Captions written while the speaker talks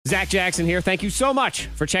Zach Jackson here. Thank you so much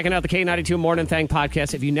for checking out the K92 Morning Thang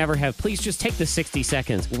podcast. If you never have, please just take the 60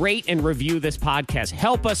 seconds, rate and review this podcast.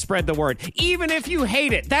 Help us spread the word. Even if you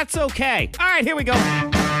hate it, that's okay. All right, here we go.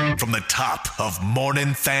 From the top of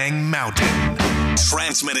Morning Thang Mountain,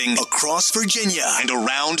 transmitting across Virginia and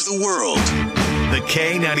around the world, the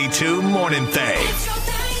K92 Morning Thang. It's your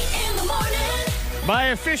thing in the morning. By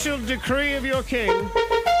official decree of your king,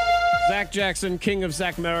 Zach Jackson, King of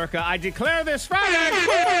Zach America, I declare this Friday.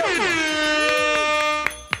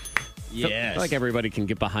 Yes. I feel like everybody can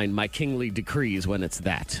get behind my kingly decrees when it's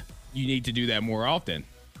that. You need to do that more often.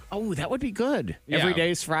 Oh, that would be good. Yeah. Every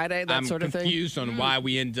day's Friday, that sort of thing. I'm confused on why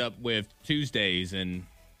we end up with Tuesdays and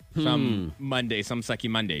some Mondays, some sucky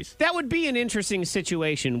Mondays. That would be an interesting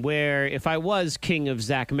situation where if I was King of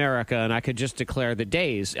Zach America and I could just declare the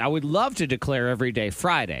days, I would love to declare every day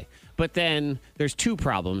Friday. But then there's two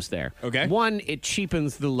problems there. Okay. One, it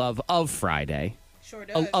cheapens the love of Friday. Sure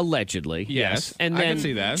does. Allegedly. Yes, And I then can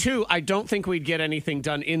see that. Two, I don't think we'd get anything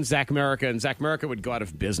done in Zach America, and Zach America would go out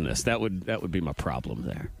of business. That would be my problem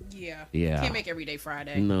there. Yeah. Yeah. Can't make every day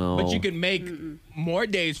Friday. No. But you can make more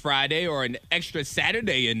days Friday or an extra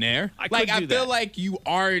Saturday in there. I could I do feel that. like you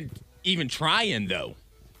aren't even trying, though.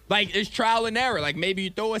 Like, it's trial and error. Like, maybe you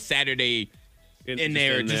throw a Saturday in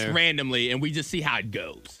there just randomly, and we just see how it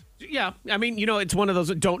goes. Yeah, I mean, it's one of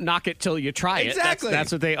those don't knock it till you try it. Exactly.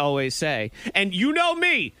 That's what they always say. And you know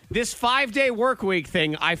me, this 5-day work week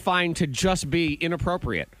thing I find to just be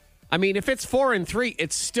inappropriate. I mean, if it's 4 and 3,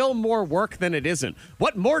 it's still more work than it isn't.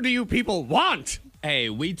 What more do you people want?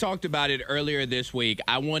 Hey, we talked about it earlier this week.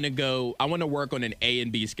 I want to work on an A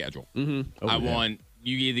and B schedule. Mm-hmm. I want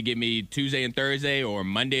you either give me Tuesday and Thursday or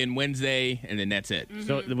Monday and Wednesday, and then that's it.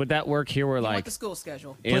 So would that work here? We're I like, want the school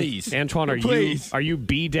schedule. Please. Antoine, Please. are you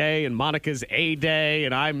B day and Monica's A day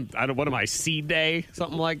and what am I, C day?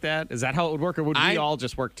 Something like that? Is that how it would work, or would we all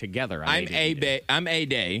just work together? I'm A day.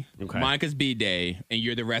 Okay. Monica's B day, and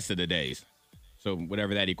you're the rest of the days. So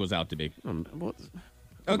whatever that equals out to be.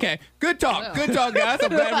 Okay. Good talk. Good talk, guys. I'm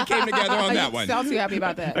glad we came together on that one. Sounds too happy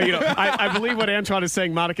about that. I believe what Antoine is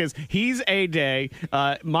saying, Monica, is he's A day,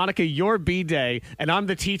 Monica, you're B day, and I'm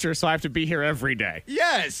the teacher, so I have to be here every day.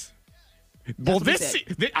 Yes. Well, what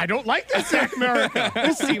he I don't like this, Zach America.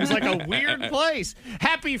 This seems like a weird place.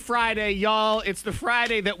 Happy Friday, y'all. It's the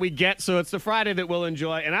Friday that we get, so it's the Friday that we'll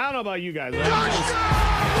enjoy. And I don't know about you guys.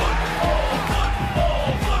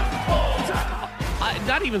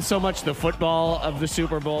 Not even so much the football of the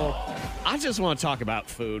Super Bowl. I just want to talk about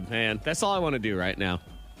food, man. That's all I want to do right now.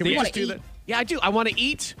 Can we You wanna just do eat? that? Yeah, I do. I want to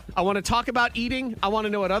eat. I want to talk about eating. I want to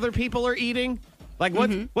know what other people are eating. Like,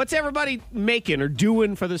 what's everybody making or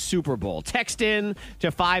doing for the Super Bowl? Text in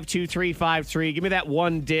to 52353. Give me that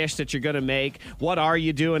one dish that you're going to make. What are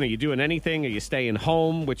you doing? Are you doing anything? Are you staying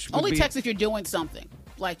home? Which would Only be- text if you're doing something.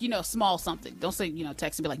 Like, small something. Don't say,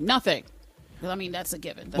 text and be like, nothing. Well, I mean, that's a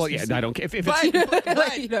given. That's Well, yeah, I don't care. If it's,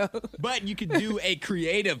 But you could do a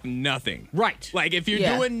creative nothing. Right. Like if you're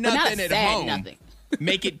Yeah, doing but not nothing a at sad home, nothing.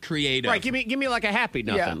 make it creative. Right, give me like a happy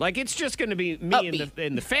nothing. Yeah. Like it's just going to be me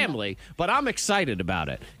and the family, but I'm excited about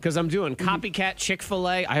it because I'm doing copycat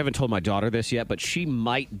Chick-fil-A. I haven't told my daughter this yet, but she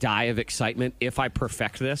might die of excitement if I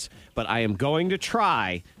perfect this. But I am going to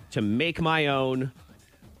try to make my own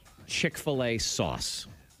Chick-fil-A sauce.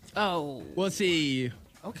 Oh. Well, see,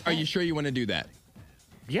 Okay. are you sure you want to do that?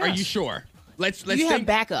 Yes. Are you sure? Let's You have think.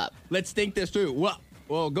 backup. Let's think this through.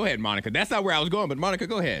 Well, go ahead, Monica. That's not where I was going, but Monica,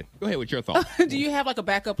 go ahead. Go ahead with your thoughts. Do you have like a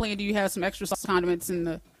backup plan? Do you have some extra condiments in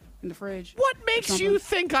the fridge? What makes you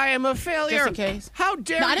think I am a failure? Just in case. How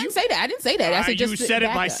dare No, you? I didn't say that. I didn't say that. I said just you said it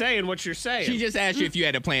by backup. saying what you're saying. She just asked you if you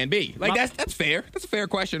had a plan B. Like that's fair. That's a fair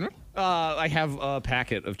question. I have a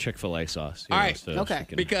packet of Chick-fil-A sauce. you All know, right. so Okay. she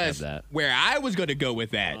can Because have that. where I was going to go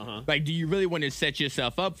with that, like, do you really want to set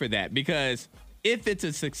yourself up for that? Because if it's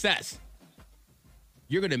a success,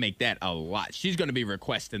 you're going to make that a lot. She's going to be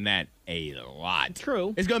requesting that a lot.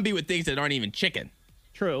 True. It's going to be with things that aren't even chicken.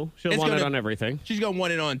 True. She'll It's want it gonna- on everything. She's going to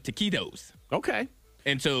want it on taquitos. Okay.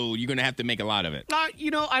 And so you're going to have to make a lot of it.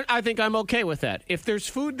 I think I'm okay with that. If there's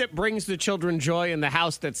food that brings the children joy in the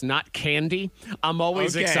house that's not candy, I'm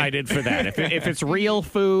always Okay. excited for that. If it's real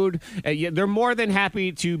food, they're more than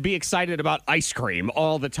happy to be excited about ice cream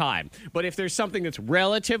all the time. But if there's something that's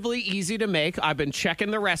relatively easy to make, I've been checking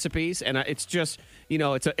the recipes, and it's just,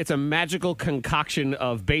 it's a magical concoction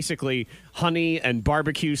of basically honey and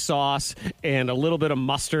barbecue sauce and a little bit of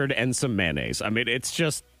mustard and some mayonnaise. I mean, it's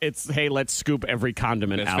just It's, hey, let's scoop every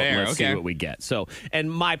condiment That's out fair. and let's see Okay. what we get. So,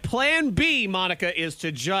 and my plan B, Monica, is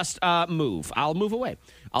to just move. I'll move away.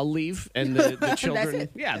 I'll leave, and the children,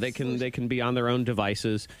 it. yeah, That's they can be on their own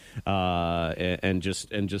devices, and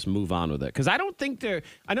just move on with it. Because I don't think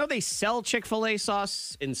I know they sell Chick-fil-A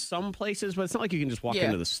sauce in some places, but it's not like you can just walk Yeah.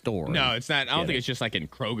 into the store. No, it's not. I don't Get think it. it's just like in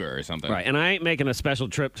Kroger or something. Right, and I ain't making a special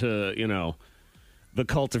trip to the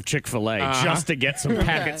cult of Chick-fil-A just to get some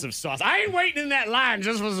packets of sauce. I ain't waiting in that line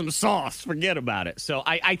just for some sauce. Forget about it. So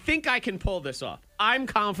I think I can pull this off. I'm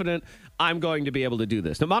confident I'm going to be able to do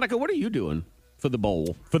this. Now, Monica, what are you doing for the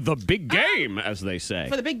bowl? For the big game, as they say.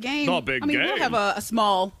 For the big game. The big game. We'll have a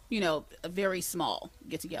small, a very small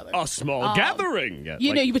get together. A small gathering. Yeah,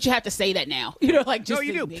 But you have to say that now. Like just No,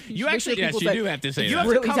 you to do. make- You make actually- sure Yes, people you say- do have to say You that. have to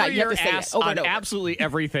Really, cover you have your to say it ass over on and over. absolutely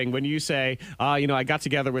everything when you say, I got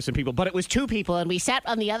together with some people, but it was two people and we sat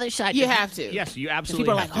on the other side. You have to. Yes, you 'Cause absolutely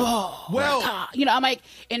people are have like, to. oh, Well- I'm like,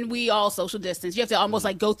 and we all social distance. You have to almost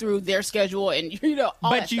like go through their schedule and all that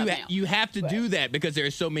But you stuff now. you have to do that because there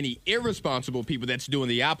are so many irresponsible people that's doing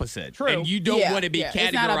the opposite. True. And you don't Yeah, want to be yeah. categorized.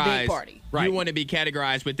 It's not a big party. Right. You want to be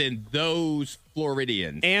categorized within those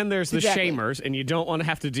Floridians. And there's the Exactly. shamers, and you don't want to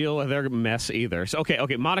have to deal with their mess either. So, okay,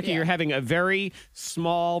 Monica, Yeah. you're having a very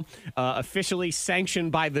small, officially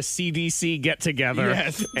sanctioned by the CDC get together.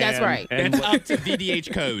 Yes. That's right. And That's up to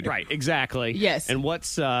VDH code. right, exactly. Yes. And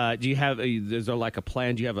what's do you have? Is there like a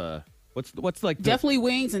plan? Do you have a what's like the, Definitely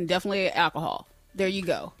wings and definitely alcohol. There you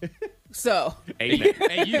go. So Amen.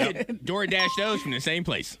 And you get DoorDash those from the same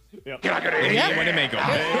place. Yep. You want to make them.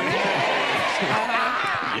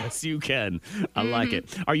 Yes, you can. I like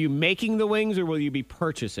it. Are you making the wings, or will you be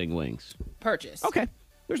purchasing wings? purchase. Okay.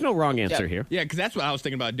 There's no wrong answer Yep. here. Yeah, because that's what I was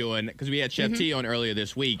thinking about doing. Because we had Chef T on earlier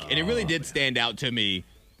this week, and it really did stand out to me.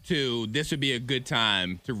 This would be a good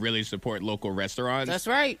time to really support local restaurants. That's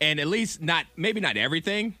right. And at least maybe not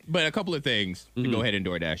everything, but a couple of things to go ahead and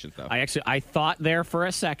DoorDash and stuff. I thought there for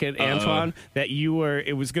a second, Antoine, that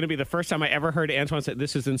it was going to be the first time I ever heard Antoine say,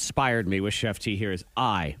 this has inspired me with Chef T here, is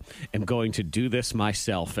I am going to do this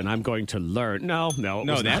myself and I'm going to learn. No, it No,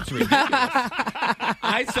 was that's not. ridiculous.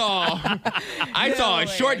 I saw a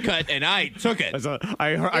shortcut and I took it.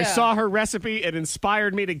 I saw her recipe. It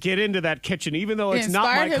inspired me to get into that kitchen, even though it's not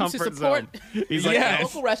my Inspired him to comfort support zone. He's like, Yes.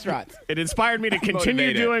 local restaurants. it inspired me to continue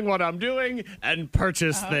Motivated. doing what I'm doing and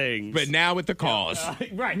purchase things. But now with the cause.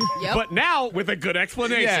 Right. Yep. But now with a good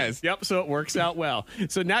explanation. Yes. Yep. So it works out well.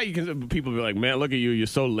 So now people be like, man, look at you. You're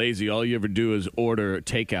so lazy. All you ever do is order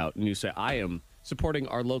takeout. And you say, I am supporting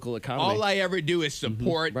our local economy. All I ever do is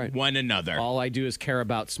support Right. one another. All I do is care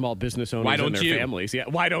about small business owners Why and don't their you? families. Yeah.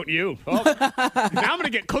 Why don't you? Oh, now I'm going to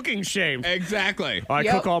get cooking shamed. Exactly. I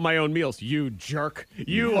Yep. cook all my own meals. You jerk.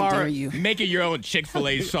 You How are. dare you? Making your own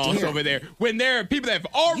Chick-fil-A sauce over there when there are people that have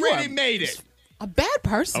already made it. A bad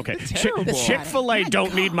person. Okay, Terrible. Chick-fil-A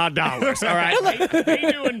don't need my dollars, all right? They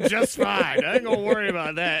doing just fine. I ain't gonna worry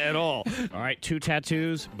about that at all. All right, 2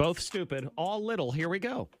 tattoos, both stupid, all little. Here we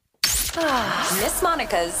go. Miss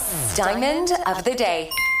Monica's Diamond of the Day.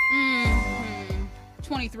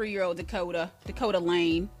 23-year-old Dakota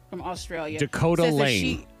Lane from Australia. Dakota says that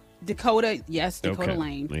Lane. Dakota Okay.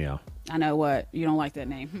 Lane. Yeah. I know what. You don't like that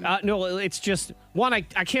name. No, it's just, one, I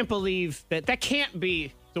can't believe that can't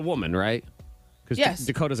be the woman, right? Because Yes.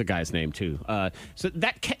 Dakota's a guy's name, too. So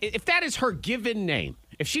if that is her given name,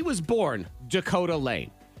 if she was born Dakota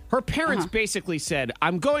Lane, her parents basically said,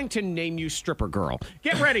 I'm going to name you Stripper Girl.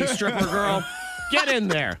 Get ready, Stripper Girl. Get in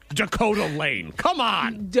there. Dakota Lane. Come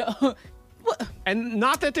on. And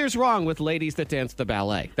not that there's wrong with ladies that dance the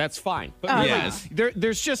ballet. That's fine. But Yes.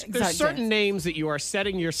 there's Exotic certain dance. names that you are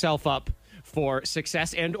setting yourself up for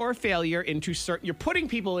success and or failure into certain. You're putting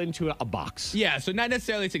people into a box. Yeah, so not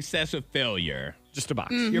necessarily success or failure. Just a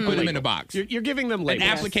box. Mm-hmm. You're putting them in a box. You're giving them An labels.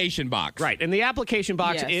 application box. Right, and the application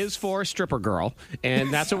box Yes. is for Stripper Girl,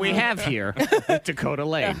 and that's what we have here with Dakota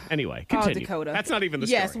Lane. Anyway, continue. Oh, Dakota. That's not even the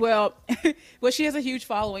Yes, story. well, she has a huge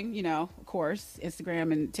following, of course,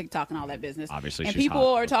 Instagram and TikTok and all that business. Obviously, and she's people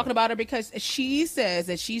hot. are talking about her because she says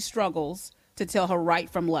that she struggles to tell her right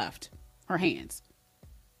from left, her hands.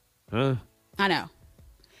 Huh? I know.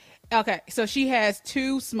 Okay, so she has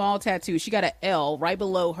 2 small tattoos. She got an L right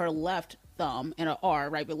below her left thumb and an R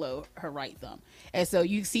right below her right thumb. And so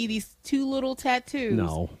you see these 2 little tattoos.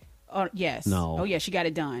 No. Yes. No. Oh, yeah, she got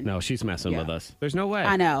it done. No, she's messing Yeah. with us. There's no way.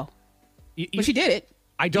 I know. But she did it.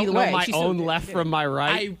 I don't Either know way, my she still own did- left did from it. my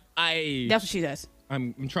right. That's what she does.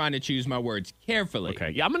 I'm trying to choose my words carefully.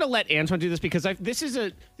 Okay, yeah, I'm going to let Antoine do this because this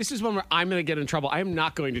is one where I'm going to get in trouble. I am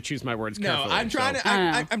not going to choose my words No, carefully. I'm trying so- to.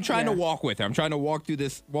 I'm trying to Yeah. walk with her. I'm trying to walk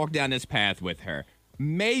down this path with her.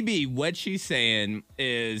 Maybe what she's saying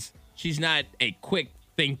is she's not a quick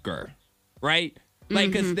thinker, right?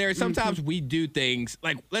 Like, because there's sometimes we do things,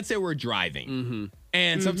 like, let's say we're driving,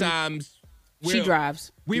 and sometimes She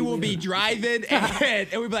drives. we will be driving, and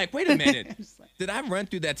we'll be like, wait a minute. Did I run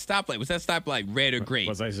through that stoplight? Was that stoplight red or green?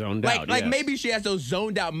 Was I zoned like, out? Like, Yes. maybe she has those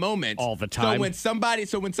zoned out moments. All the time.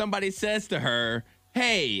 So when somebody says to her,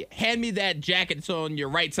 hey, hand me that jacket that's on your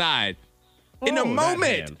right side, in a Oh, that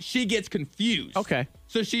moment, hand. she gets confused. Okay.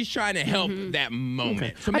 So she's trying to help that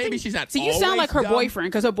moment. So maybe she's not So you sound always like her dumb.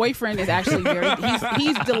 boyfriend, because her boyfriend is actually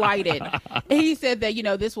he's delighted. He said that,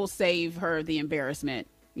 this will save her the embarrassment,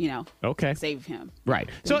 Okay. save him. Right.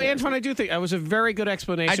 So, Antoine, I do think that was a very good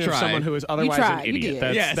explanation of tried. someone who is otherwise tried. an You idiot. did.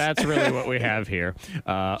 That's, Yes. that's really what we have here.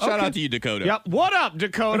 Shout out to you, Dakota. Yep. What up,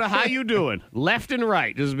 Dakota? How you doing? Left and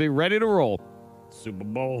right. Just be ready to roll. Super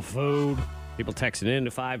Bowl food. People texting in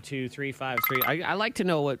to 52353. I like to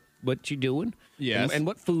know what you doing. Yes. And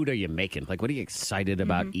what food are you making? Like, what are you excited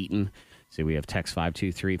about eating? See, we have text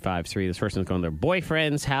 52353. This person's going to their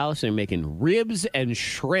boyfriend's house and making ribs and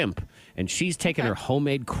shrimp. And she's taking her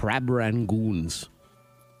homemade crab rangoons.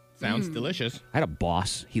 Sounds delicious. I had a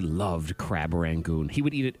boss. He loved crab rangoon. He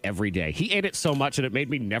would eat it every day. He ate it so much that it made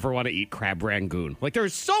me never want to eat crab rangoon. Like,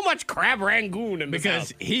 there's so much crab rangoon in this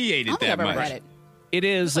Because house. he ate I it don't think that I've ever much. read it. It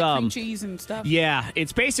is, Like cream cheese and stuff. yeah,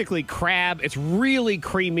 it's basically crab. It's really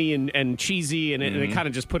creamy and cheesy, and they kind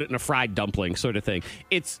of just put it in a fried dumpling sort of thing.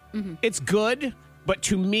 It's good, but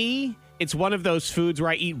to me, it's one of those foods where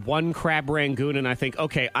I eat one crab rangoon and I think,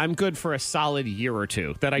 okay, I'm good for a solid year or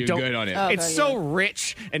two. That I You're don't. good on it. Okay, It's so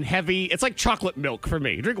rich and heavy. It's like chocolate milk for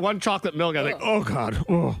me. You drink one chocolate milk, I think, oh God,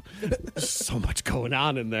 there's so much going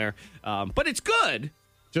on in there. But it's good.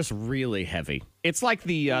 Just really heavy. It's like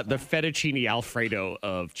the fettuccine Alfredo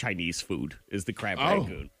of Chinese food is the crab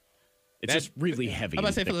rangoon. It's just really heavy. I'm about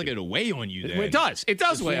to say, and it feels like thick. it'll weigh on you then. It does. It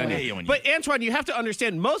does weigh on weigh you. on you. But Antoine, you have to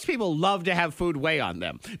understand, most people love to have food weigh on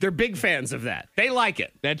them. They're big fans of that. They like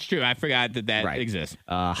it. That's true. I forgot that Right. exists.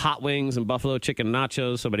 Hot wings and buffalo chicken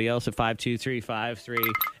nachos. Somebody else at 52353,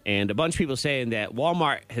 and a bunch of people saying that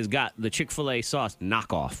Walmart has got the Chick-fil-A sauce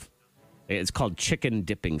knockoff. It's called chicken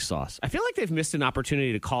dipping sauce. I feel like they've missed an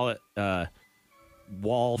opportunity to call it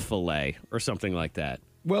wall fillet or something like that.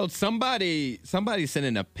 Well, somebody sent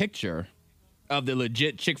in a picture of the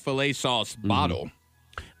legit Chick-fil-A sauce bottle.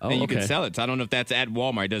 Oh, and you okay. can sell it. So I don't know if that's at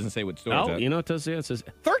Walmart. It doesn't say what store it's Oh, at. you know it does. Yeah, it says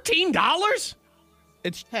 $13.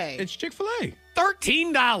 It's Chick-fil-A.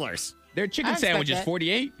 $13. Their chicken I expect sandwich is that.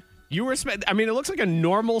 $48. You were I mean, it looks like a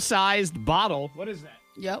normal sized bottle. What is that?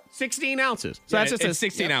 Yep. 16 ounces. So Yeah, that's just it's a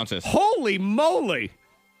 16 ounces. Holy moly.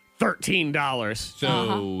 $13.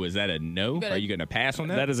 So is that a no? better- Are you going to pass on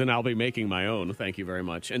that? That is an I'll be making my own. Thank you very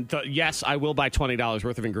much. And yes, I will buy $20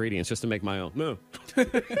 worth of ingredients just to make my own. No. I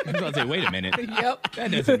was about to say, wait a minute. Yep.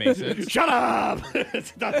 That doesn't make sense. Shut up.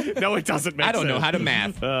 No, it doesn't make sense. I don't know how to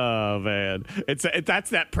math. Oh, man.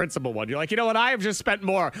 That's that principle one. You're like, you know what? I have just spent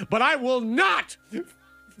more, but I will not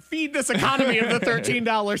feed this economy of the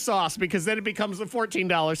 $13 sauce, because then it becomes the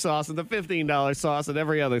 $14 sauce and the $15 sauce and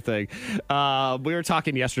every other thing. We were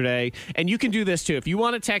talking yesterday, and you can do this too. If you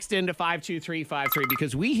want to text into 52353,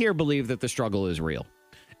 because we here believe that the struggle is real.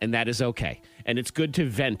 And that is okay. And it's good to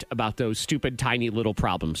vent about those stupid, tiny little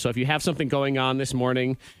problems. So if you have something going on this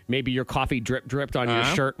morning, maybe your coffee dripped on your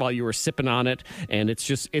shirt while you were sipping on it, and it's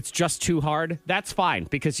just too hard, that's fine.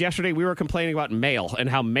 Because yesterday we were complaining about mail and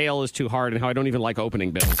how mail is too hard and how I don't even like opening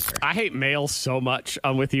bills. I hate mail so much.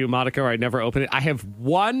 I'm with you, Monica, or I never open it. I have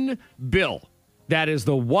one bill that is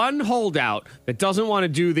the one holdout that doesn't want to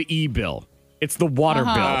do the e-bill. It's the water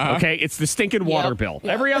bill, okay? It's the stinking water bill.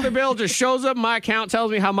 Yep. Every other bill just shows up in my account,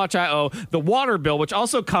 tells me how much I owe. The water bill, which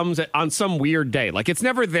also comes on some weird day. Like, it's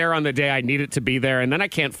never there on the day I need it to be there, and then I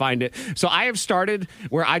can't find it. So I have started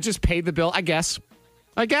where I just pay the bill, I guess.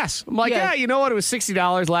 I'm like, Yeah. yeah, you know what? It was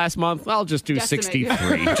 $60 last month. I'll just do Guesstimate.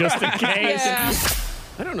 63 just in case. Yeah.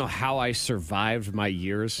 I don't know how I survived my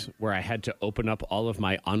years where I had to open up all of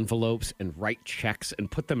my envelopes and write checks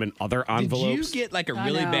and put them in other envelopes. Did you get like a I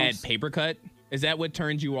really know. bad paper cut? Is that what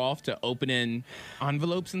turned you off to opening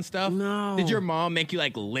envelopes and stuff? No. Did your mom make you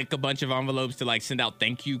like lick a bunch of envelopes to like send out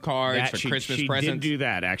thank you cards for Christmas she presents? did do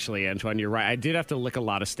that, actually, Antoine. You're right. I did have to lick a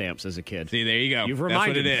lot of stamps as a kid. See, there you go. You've That's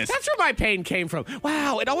reminded what it me. is. That's where my pain came from.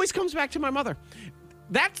 Wow, it always comes back to my mother.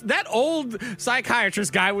 That old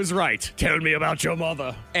psychiatrist guy was right. Tell me about your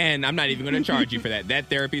mother. And I'm not even going to charge you for that. That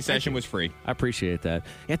therapy session was free. I appreciate that.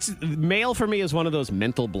 Mail for me is one of those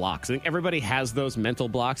mental blocks. I think everybody has those mental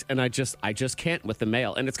blocks, and I just can't with the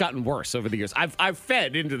mail. And it's gotten worse over the years. I've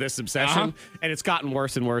fed into this obsession, and it's gotten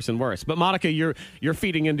worse and worse and worse. But Monica, you're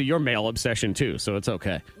feeding into your mail obsession too, so it's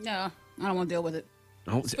okay. No, I don't want to deal with it.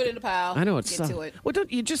 Just put it in the pile. I know it's Get to it. Well,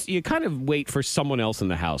 don't you kind of wait for someone else in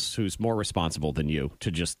the house who's more responsible than you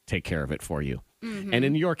to just take care of it for you. Mm-hmm. And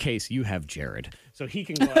in your case, you have Jared, so he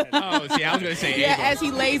can go ahead. Oh, see, I was going to say Yeah, Ava. as he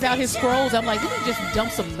lays out his scrolls, I'm like, let me just dump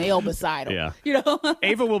some mail beside him. Yeah. You know?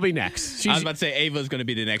 Ava will be next. I was about to say Ava's going to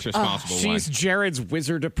be the next responsible one. She's Jared's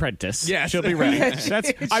wizard apprentice. Yes. She'll be ready. She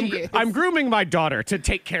I'm, is. I'm grooming my daughter to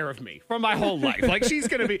take care of me for my whole life. Like she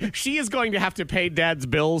is going to have to pay Dad's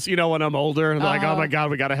bills, when I'm older. And like, oh my God,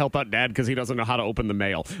 we got to help out Dad because he doesn't know how to open the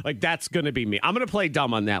mail. Like that's going to be me. I'm going to play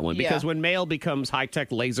dumb on that one because when mail becomes high-tech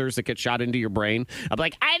lasers that get shot into your brain, I'm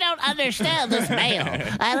like, I don't understand this mail.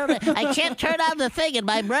 I can't turn on the thing in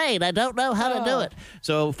my brain. I don't know how to do it.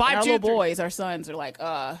 So Our 5 little boys, our sons are like,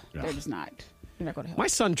 they're just not. They're not going to help. My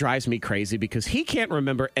son drives me crazy because he can't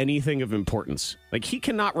remember anything of importance. Like, he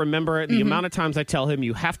cannot remember the amount of times I tell him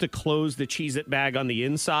you have to close the Cheez-It bag on the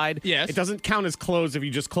inside. Yes. It doesn't count as closed if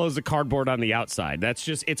you just close the cardboard on the outside. That's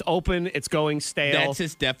just, it's open, it's going stale. That's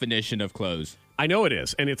his definition of close. I know it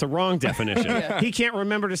is, and it's a wrong definition. He can't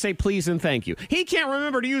remember to say please and thank you. He can't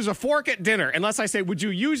remember to use a fork at dinner unless I say, would you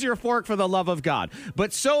use your fork for the love of God?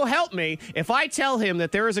 But so help me, if I tell him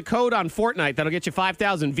that there is a code on Fortnite that'll get you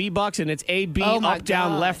 5,000 V-Bucks and it's A, B, Oh my up,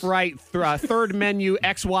 down, gosh. left, right, third menu,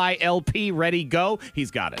 X, Y, L, P, ready, go, he's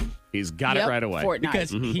got it. He's got it right away. Fortnite.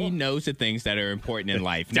 Because he knows the things that are important in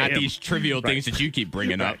life, not Damn. these trivial things that you keep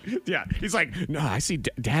bringing up. Yeah, he's like, no, I see,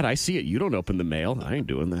 Dad, I see it. You don't open the mail. I ain't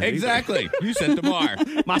doing that either." Exactly. You set the bar.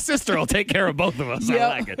 My sister will take care of both of us. Yep. I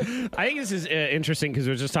like it. I think this is interesting because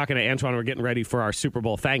we were just talking to Antoine. We're getting ready for our Super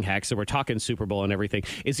Bowl Fang Hack, so we're talking Super Bowl and everything.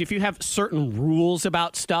 Is if you have certain rules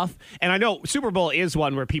about stuff, and I know Super Bowl is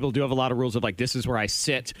one where people do have a lot of rules of like, this is where I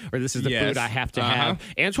sit, or this is the Yes. food I have to have.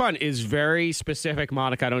 Antoine is very specific,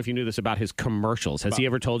 Monica. I don't know if you knew this about his commercials. Has he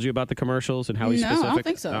ever told you about the commercials and how he's No, I specific? don't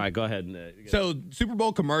think so. All right, go ahead. And, So Super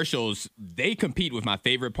Bowl commercials, they compete with my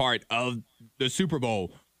favorite part of the Super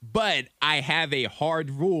Bowl. But I have a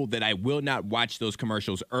hard rule that I will not watch those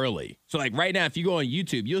commercials early. So like right now, if you go on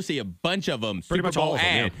YouTube, you'll see a bunch of them. Pretty Super much all Bowl of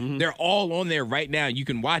them, ad. yeah. Mhm. They're all on there right now. You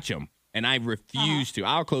can watch them. And I refuse to.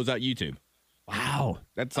 I'll close out YouTube. wow.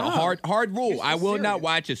 That's a hard rule. You're so I will not serious.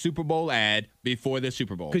 watch a Super Bowl ad before the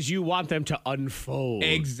Super Bowl. Because you want them to unfold.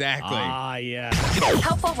 Exactly. Ah, yeah.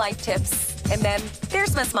 Helpful life tips. And then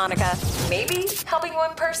there's Miss Monica. Maybe helping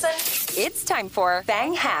one person. It's time for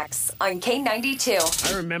Fang Hacks on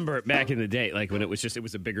K92. I remember back in the day, like when it was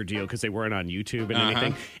a bigger deal because they weren't on YouTube and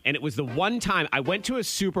anything. And it was the one time I went to a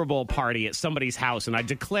Super Bowl party at somebody's house and I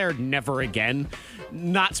declared never again.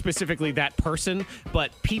 Not specifically that person,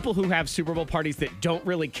 but people who have Super Bowl parties that don't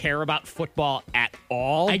really care about football at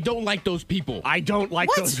all. I don't like those people. I don't like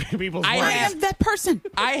What? those people's I parties. I am that person.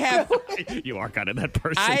 I have You are kind of that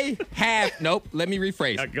person. nope, let me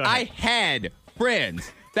rephrase. Go ahead. I had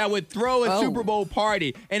friends that would throw a Oh. Super Bowl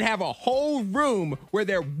party and have a whole room where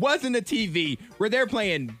there wasn't a TV, where they're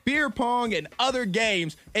playing beer pong and other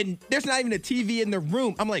games, and there's not even a TV in the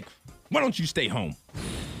room. I'm like, why don't you stay home?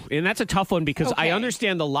 And that's a tough one because I Okay.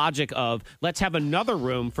 understand the logic of let's have another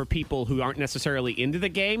room for people who aren't necessarily into the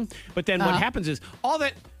game. But then what happens is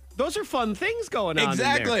those are fun things going on. in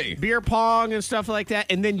there. Exactly. Beer pong and stuff like that.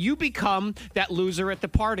 And then you become that loser at the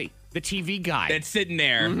party, the TV guy. That's sitting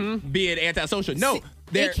there being antisocial. No,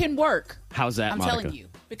 It can work. How's that, I'm Monica? telling you.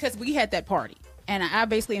 Because we had that party. And I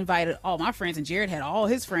basically invited all my friends, and Jared had all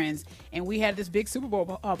his friends, and we had this big Super Bowl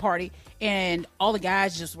party, and all the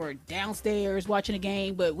guys just were downstairs watching the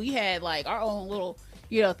game, but we had like our own little,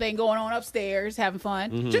 thing going on upstairs, having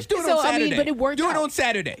fun. Just do it So, on Saturday. but it worked Do it out. on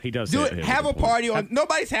Saturday. He does do say it. it. Have a Good point. party on.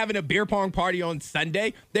 Nobody's having a beer pong party on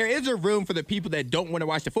Sunday. There is a room for the people that don't want to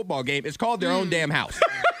watch the football game. It's called their own damn house.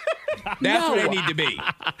 That's where they need to be.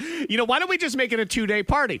 Why don't we just make it a 2-day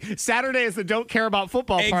party? Saturday is the don't care about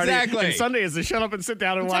football party. Exactly. And Sunday is the shut up and sit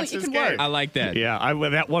down and I'm watch telling this you, it can game. work. I like that. Yeah,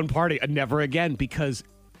 with that one party, never again, because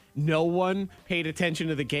no one paid attention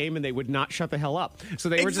to the game and they would not shut the hell up. So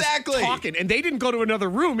they were just Exactly. talking, and they didn't go to another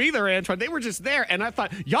room either, Antoine. They were just there, and I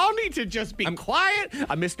thought, y'all need to just be quiet.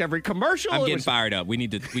 I missed every commercial. I'm It getting was- fired up. We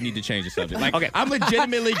need to change the subject. Like, Okay. I'm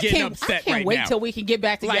legitimately getting upset I can't right wait now. till we can get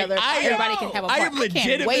back together. I Everybody know. can have a I party. am can't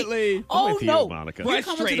legitimately- wait. Oh with you, no, Monica. we're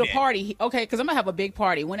coming to the Frustrated. party, okay? Because I'm gonna have a big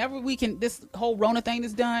party whenever we can. This whole Rona thing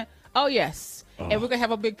is done. Oh yes, and we're gonna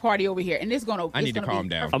have a big party over here, and it's gonna. I need to be calm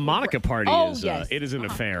down. perfect. A Monica party Oh, is yes. it is an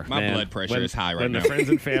affair. My man. blood pressure is high right when now. the friends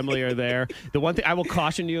and family are there. The one thing I will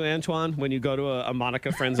caution you, Antoine, when you go to a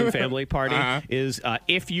Monica friends and family party is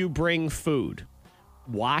if you bring food,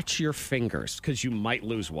 watch your fingers because you might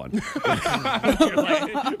lose one.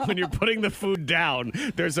 When you're putting the food down,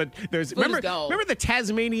 there's remember the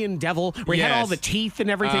Tasmanian devil where he had all the teeth and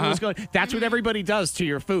everything was going. That's what everybody does to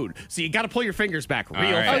your food. So you got to pull your fingers back real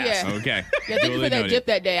fast. Oh, yeah. Okay. Yeah, thank you for that dip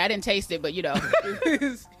that day. I didn't taste it, but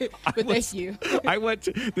but thank you. I went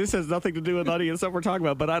to, this has nothing to do with any of the stuff we're talking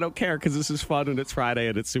about, but I don't care because this is fun and it's Friday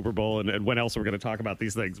and it's Super Bowl and when else we're going to talk about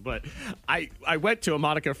these things. But I went to a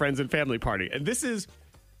Monica Friends and Family party, and this is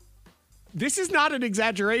not an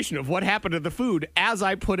exaggeration of what happened to the food as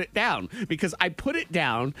I put it down, because I put it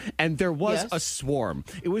down and there was a swarm.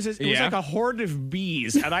 It was like a horde of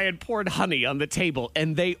bees, and I had poured honey on the table,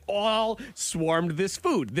 and they all swarmed this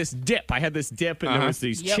food, this dip. I had this dip, and there was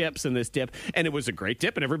these chips and this dip, and it was a great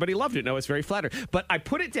dip, and everybody loved it, and I was very flattered. But I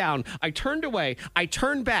put it down, I turned away, I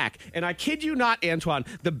turned back, and I kid you not, Antoine,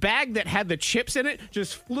 the bag that had the chips in it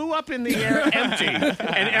just flew up in the air empty,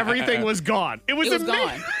 and everything was gone. It was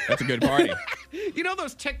gone. That's a good party. You know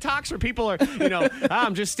those TikToks where people are,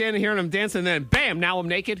 I'm just standing here and I'm dancing, and then bam, now I'm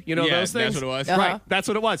naked. You know those things? That's what it was. Right, that's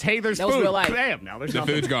what it was. Hey, there's That food. was real life. Bam, now there's The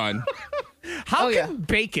nothing. food's gone. How can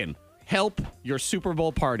bacon help your Super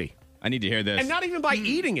Bowl party? I need to hear this. And not even by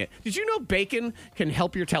eating it. Did you know bacon can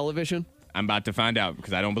help your television? I'm about to find out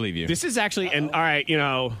because I don't believe you. This is actually, and all right,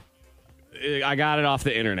 I got it off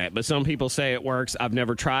the internet, but some people say it works. I've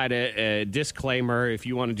never tried it. Disclaimer, if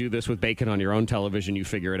you want to do this with bacon on your own television, you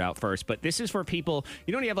figure it out first. But this is for people,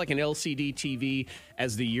 you have like an LCD TV,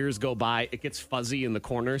 as the years go by, it gets fuzzy in the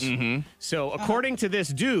corners. So according to this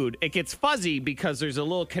dude, it gets fuzzy because there's a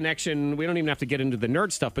little connection. We don't even have to get into the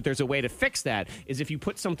nerd stuff, but there's a way to fix that, is if you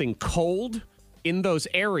put something cold in those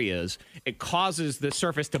areas, it causes the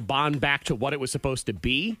surface to bond back to what it was supposed to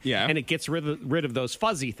be. Yeah. And it gets rid of those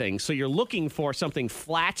fuzzy things. So you're looking for something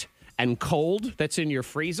flat and cold that's in your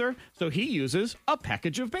freezer. So he uses a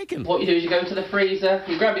package of bacon. What you do is you go into the freezer,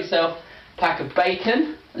 you grab yourself a pack of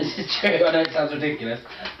bacon. This is true, I know it sounds ridiculous.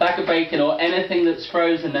 Pack of bacon or anything that's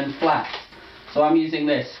frozen and flat. So I'm using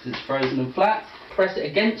this because it's frozen and flat. Press it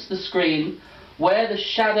against the screen where the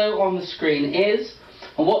shadow on the screen is.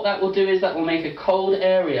 And what that will do is that will make a cold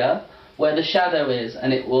area where the shadow is,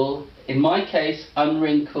 and it will, in my case,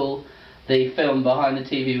 unwrinkle the film behind the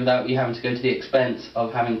TV without you having to go to the expense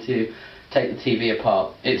of having to take the TV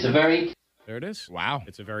apart. It's a very... There it is. Wow.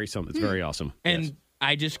 It's very awesome. And Yes.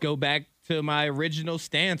 I just go back to my original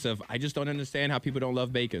stance of I just don't understand how people don't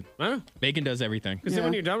love bacon. Huh? Bacon does everything. Because then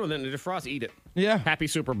when you're done with it in the defrost, eat it. Yeah. Happy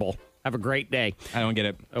Super Bowl. Have a great day. I don't get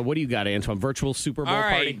it. What do you got, Antoine? Virtual Super Bowl All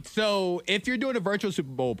right. party? So if you're doing a virtual Super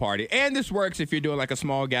Bowl party, and this works if you're doing like a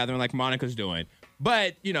small gathering like Monica's doing,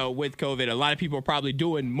 but, with COVID, a lot of people are probably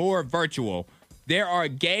doing more virtual. There are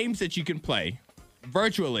games that you can play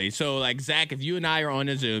virtually. So like, Zach, if you and I are on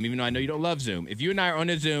a Zoom, even though I know you don't love Zoom, if you and I are on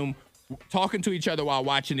a Zoom talking to each other while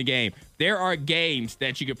watching the game, there are games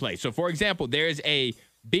that you can play. So for example, there's a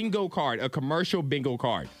bingo card, a commercial bingo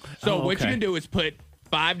card. So what you can do is put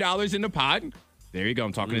 $5 in the pot. There you go.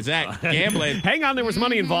 I'm talking to Zach. Gambling. Hang on, there was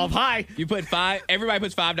money involved. Hi. You put everybody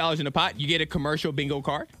puts $5 in the pot. You get a commercial bingo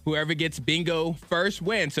card. Whoever gets bingo first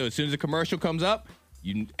wins. So as soon as the commercial comes up,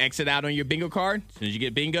 you exit out on your bingo card. As soon as you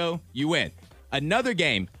get bingo, you win. Another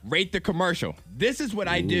game, rate the commercial. This is what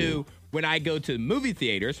I do when I go to movie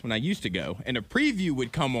theaters, when I used to go, and a preview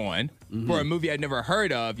would come on for a movie I'd never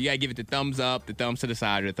heard of. You got to give it the thumbs up, the thumbs to the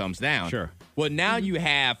side, or the thumbs down. Sure. Well, now you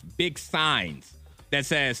have big signs that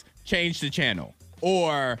says, change the channel,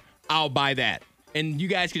 or I'll buy that. And you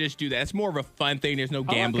guys can just do that. It's more of a fun thing. There's no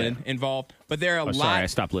gambling involved. But there are a lot. Sorry, I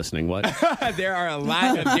stopped listening. What? There are a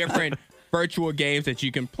lot of different virtual games that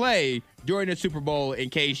you can play during the Super Bowl in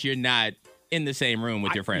case you're not in the same room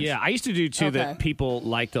with your friends. Yeah, I used to do too that Okay. people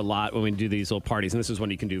liked a lot when we do these little parties, and this is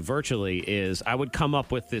one you can do virtually, is I would come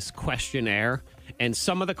up with this questionnaire, and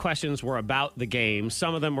some of the questions were about the game,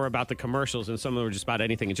 some of them were about the commercials, and some of them were just about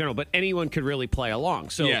anything in general, but anyone could really play along.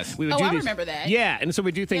 So Yes. we would Oh, do I these, remember that. Yeah, and so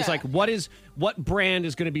we do things Yeah. like what brand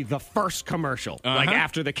is going to be the first commercial, like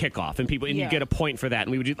after the kickoff, and you Yeah. get a point for that,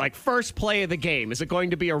 and we would do like first play of the game. Is it going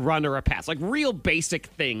to be a run or a pass? Like real basic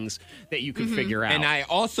things that you can figure out. And I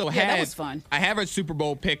also Yeah, that had was fun. I have a Super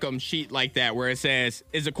Bowl pick'em sheet like that where it says,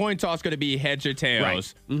 is a coin toss going to be heads or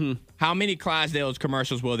tails? Right. How many Clydesdales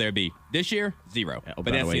commercials will there be? This year, 0. Oh, but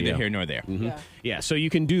by the that's way, neither yeah. here nor there. Yeah, so you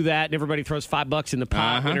can do that, and everybody throws $5 in the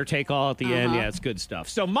pot, winner take all at the end. Yeah, it's good stuff.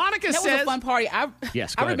 So Monica That says, was a fun party.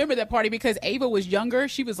 Yes, go I ahead. remember that party because Ava was younger.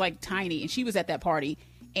 She was like tiny, and she was at that party.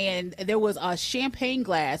 And there was a champagne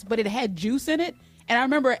glass, but it had juice in it. And I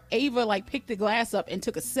remember Ava like picked the glass up and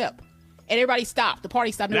took a sip. And everybody stopped. The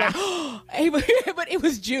party stopped. And they're like, but it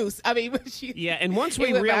was juice. I mean, Yeah, and once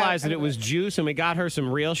we realized that it was juice and we got her some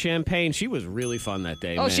real champagne, she was really fun that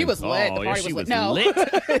day. Oh, man. she was lit. The party she was was lit. No.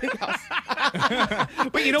 lit.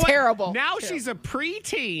 But you know what? Terrible. Now she's a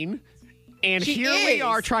preteen, and She here we is.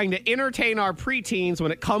 are trying to entertain our preteens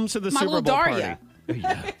when it comes to the My Super little Bowl Daria. party.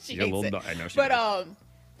 Yeah, She your hates little it. Dar- I know she But does.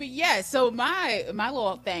 but yeah, so my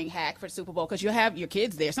little thing hack for Super Bowl, because you have your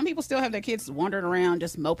kids there. Some people still have their kids wandering around,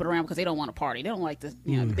 just moping around because they don't want to party. They don't like the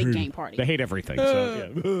the big game party. They hate everything.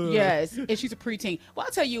 So yeah. Yes, and she's a preteen. Well,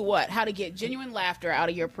 I'll tell you what, how to get genuine laughter out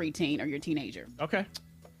of your preteen or your teenager. Okay.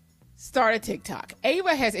 Start a TikTok.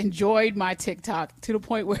 Ava has enjoyed my TikTok to the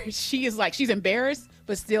point where she's embarrassed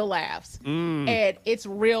but still laughs, and it's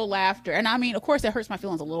real laughter. And I mean, of course, that hurts my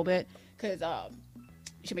feelings a little bit because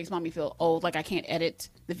she makes mommy feel old, like I can't edit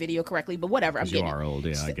the video correctly. But whatever, I'm You getting are it. old.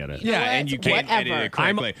 Yeah, I get it. You know Yeah, what? and you can't edit Whatever. it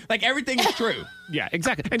correctly. Like, everything is true. Yeah,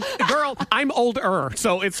 exactly. And girl, I'm older,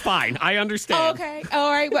 so it's fine. I understand. Oh, okay,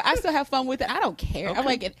 all right, but I still have fun with it. I don't care. I'm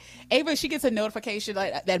like, Ava, she gets a notification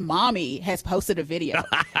like that mommy has posted a video,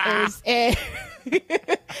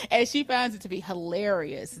 and she finds it to be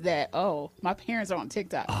hilarious that my parents are on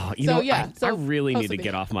TikTok. You so know, yeah, I really post need a to video.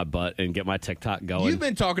 get off my butt and get my TikTok going. You've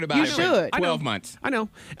been talking about You it should. for 12 months. I know.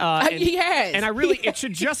 He has. And I really, it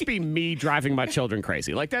should just be me driving my children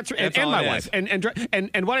crazy. Like and all my it wife. is.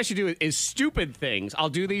 And what I should do is stupid things. I'll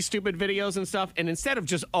do these stupid videos and stuff. And instead of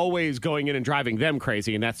just always going in and driving them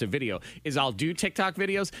crazy, and that's the video, is I'll do TikTok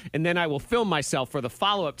videos and then I will film myself for the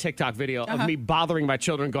follow-up TikTok video of me bothering my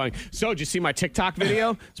children going, so did you see my TikTok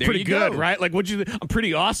video? It's There pretty you good, go. right? Like, I'm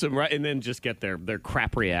pretty awesome, right? And then just get their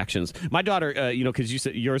crap reactions. My daughter, because you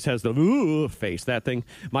said yours has the ooh face, that thing.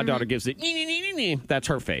 My daughter gives it, that's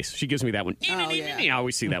her face. She gives me that one. yeah. I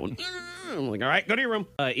always see that one. I'm like, all right, go to your room.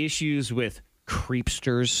 Issues with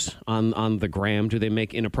creepsters on the gram. Do they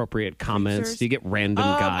make inappropriate comments? Creepsters? Do you get random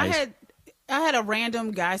guys? I had a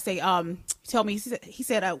random guy say, tell me, he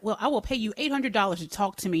said, well, I will pay you $800 to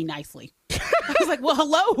talk to me nicely. I was like, well,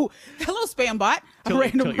 hello, spam bot, a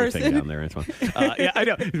random Tilt your thing person. down there, Antoine. Yeah, I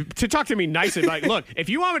know. To talk to me nicely, like, look, if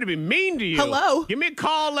you want me to be mean to you, Hello? give me a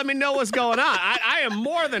call. Let me know what's going on. I am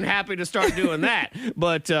more than happy to start doing that.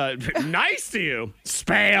 But nice to you,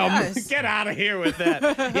 spam. Yes. Get out of here with that.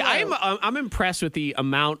 Yeah, I'm impressed with the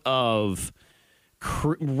amount of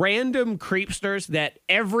random creepsters that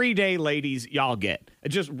everyday ladies y'all get.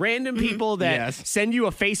 Just random people that Yes. send you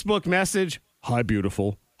a Facebook message. Hi,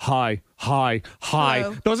 beautiful. Hi.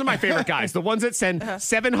 Hello. Those are my favorite guys. The ones that send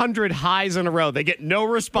 700 highs in a row. They get no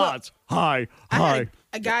response. Hi. I had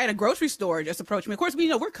a guy at a grocery store just approached me. Of course,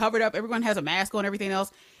 we're covered up. Everyone has a mask on and everything else.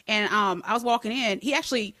 And I was walking in.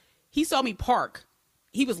 He saw me park.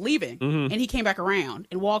 He was leaving, and he came back around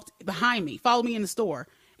and walked behind me, followed me in the store.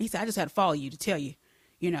 And he said, I just had to follow you to tell you,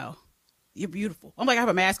 you're beautiful. I'm like, I have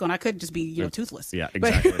a mask on. I couldn't just be, toothless. Yeah,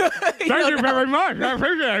 But- exactly. Thank you very much. I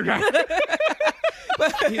appreciate it.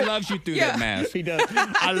 He loves you through that mask. He does.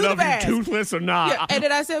 I love mask. you, toothless or not. Yeah, and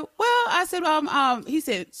then I said, he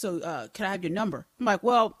said, so can I have your number? I'm like,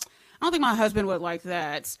 well, I don't think my husband would like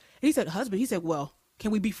that. And he said, husband? He said, well, can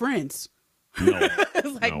we be friends? No.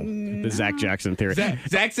 It's like, No. The Zach Jackson theory.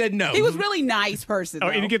 Zach said no. he was really nice person. Oh,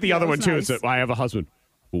 though. and you get the Yeah, other it one, was too. nice. It's I have a husband.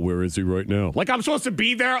 Well, where is he right now? Like, I'm supposed to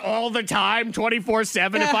be there all the time,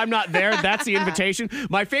 24/7. If I'm not there, that's the invitation.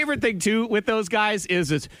 My favorite thing, too, with those guys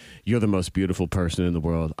is you're the most beautiful person in the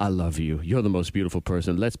world. I love you. You're the most beautiful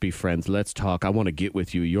person. Let's be friends. Let's talk. I want to get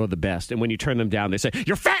with you. You're the best. And when you turn them down, they say,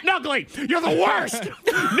 you're fat and ugly. You're the worst.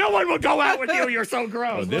 No one will go out with you. You're so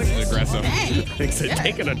gross. This is aggressive. Things are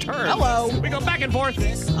taking a turn. Hello. We go back and forth,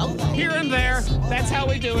 here and there. That's how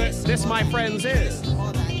we do it. This, my friends, is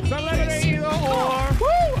Celebrity Either Or.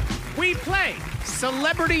 Woo! We play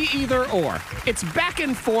Celebrity Either Or. It's back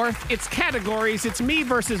and forth. It's categories. It's me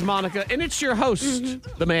versus Monica, and it's your host,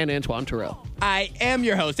 the man Antoine Terrell. I am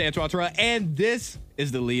your host, Antoine Terrell, and this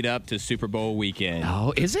is the lead up to Super Bowl weekend.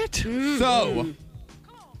 Oh, is it? So,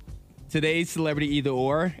 today's Celebrity Either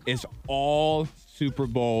Or is all Super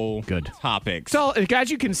Bowl Good. topics. So,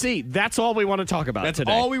 as you can see, that's all we want to talk about That's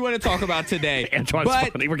today. all we want to talk about today. Antoine's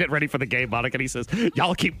but funny. We're getting ready for the game, Monica, and he says,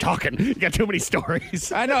 y'all keep talking. You got too many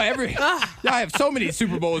stories. I know y'all have so many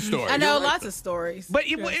Super Bowl stories. I know lots of stories. But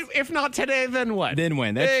if not today, then what? Then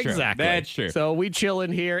when? That's true. Exactly. That's true. So we chill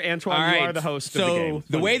in here. Antoine, All you right. are the host so of the game.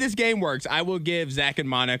 the way this game works, I will give Zach and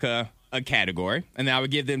Monica a category, and then I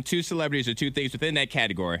would give them two celebrities or two things within that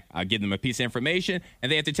category. I'll give them a piece of information,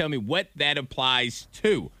 and they have to tell me what that applies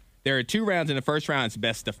to. There are 2 rounds. In the first round, it's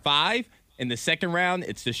best of 5, In the second round,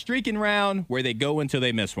 it's the streaking round where they go until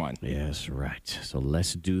they miss one. Yes, right. So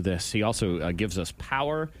let's do this. He also gives us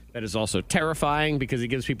power. That is also terrifying because he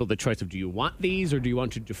gives people the choice of, do you want these or do you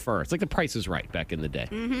want to defer? It's like the Price is Right back in the day.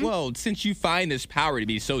 Well, since you find this power to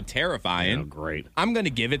be so terrifying, Oh, great. I'm going to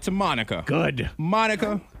give it to Monica. Good.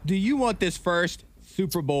 Monica, do you want this first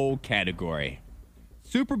Super Bowl category?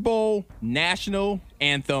 Super Bowl National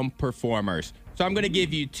Anthem performers. So I'm going to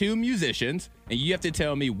give you two musicians, and you have to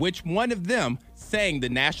tell me which one of them sang the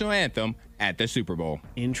national anthem at the Super Bowl.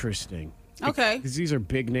 Interesting. Okay. Because these are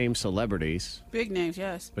big name celebrities. Big names,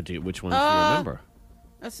 yes. But which ones do you remember?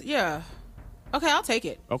 Yeah. Okay, I'll take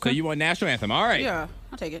it. So you want national anthem. All right. Yeah,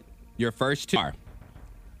 I'll take it. Your first two are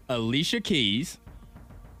Alicia Keys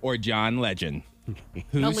or John Legend.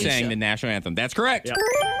 Who Alicia. sang the national anthem? That's correct. Yeah.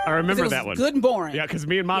 I remember It was that one. good and boring. Yeah, because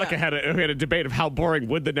me and Monica had a debate of how boring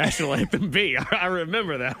would the national anthem be. I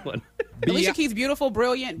remember that one. Alicia Keys, beautiful,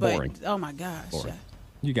 brilliant, but Boring. oh my gosh. Boring.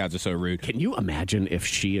 You guys are so rude. Can you imagine if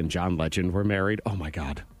she and John Legend were married? Oh, my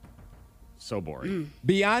God. So boring.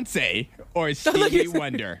 Beyonce or Stevie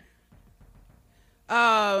Wonder?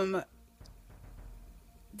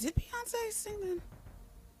 Did Beyonce sing then?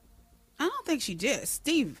 I don't think she did.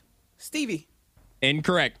 Stevie.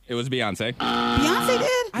 Incorrect. It was Beyonce. Beyonce did?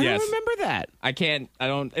 I Yes. don't remember that.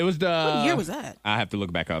 It was the... What year was that? I have to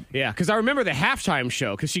look back up. Yeah, because I remember the halftime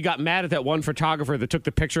show because she got mad at that one photographer that took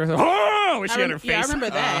the picture. Oh, when she had her face. Yeah, I remember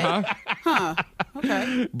that. Huh.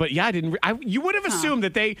 Okay. But yeah, you would have assumed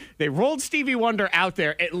that they rolled Stevie Wonder out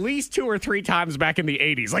there at least 2 or 3 times back in the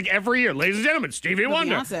 80s. Like every year, ladies and gentlemen, Stevie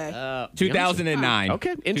Wonder. Beyonce. 2009.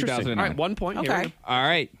 Okay, interesting. 2009. All right, 1 point. Here we Okay. go. All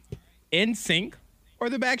right. NSYNC or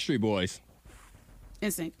the Backstreet Boys?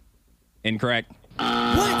 Instinct. Incorrect.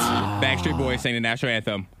 What? Backstreet Boys sang the national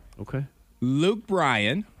anthem. Okay. Luke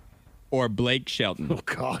Bryan or Blake Shelton? Oh,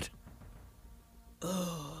 God.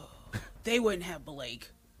 They wouldn't have Blake.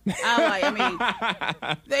 They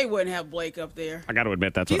wouldn't have Blake up there. I got to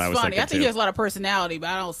admit, that's He's what I was funny. thinking, I think too. he has a lot of personality, but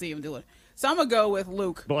I don't see him doing it. So I'm going to go with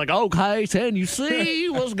Luke. But like, okay, can you see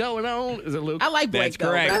what's going on? Is it Luke? I like Blake, That's though.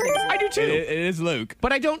 correct. But I think it's I do, too. It is Luke.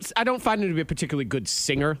 But I don't find him to be a particularly good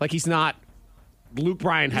singer. Like, he's not... Luke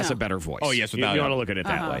Bryan has No. a better voice. Oh, yes, You without want doubt. to look at it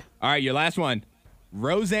that way. All right, your last one.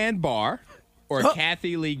 Roseanne Barr or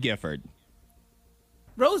Kathy Lee Gifford?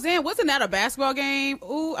 Roseanne, wasn't that a basketball game?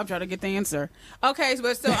 Ooh, I'm trying to get the answer. Okay,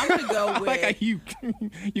 so I'm going to go with... Like you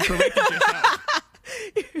corrected yourself.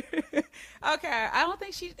 Okay, I don't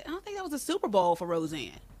think that was a Super Bowl for Roseanne.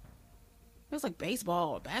 It was like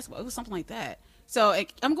baseball or basketball. It was something like that. So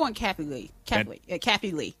I'm going Kathy Lee.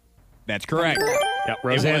 Kathy Lee. That's correct. Yeah,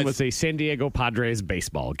 Roseanne was. was a San Diego Padres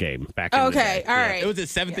baseball game back in the Okay, day. all right. It was a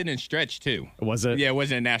 7th inning stretch, too. Was it? Yeah, it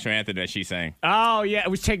wasn't a national anthem that she sang. Oh, yeah. It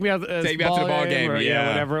was Take Me Out, Take Me Out to the Ball Game, or, yeah.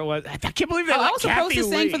 whatever it was. I can't believe they I let was supposed Kathy to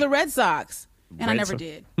sing Lee. for the Red Sox, and I Red never Sox-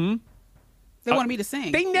 did. They wanted me to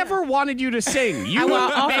sing. They never wanted you to sing. You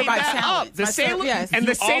offered made my that talent. up. The My Salem yes. and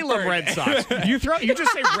the You Salem offered. Red Sox. You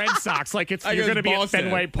just say Red Sox like Like you're it was going to be at Boston.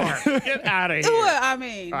 Fenway Park. Get out of here. Well, I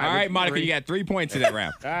mean, All right, Monica, you got 3 points in that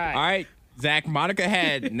round. All right. All right, Zach, Monica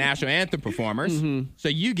had national anthem performers, so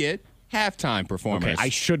you get halftime performers. Okay, I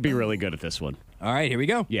should be really good at this one. All right, here we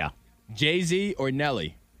go. Yeah. Jay-Z or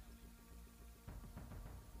Nelly?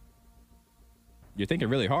 You're thinking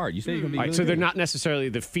really hard. You say you're going to be All right, really so they're good. not necessarily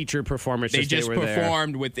the featured performers. They just were there.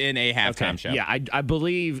 performed within a halftime Okay. show. Yeah, I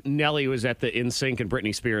believe Nelly was at the NSYNC and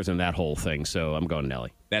Britney Spears and that whole thing, so I'm going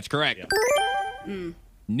Nelly. That's correct.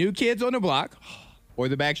 New Kids on the Block or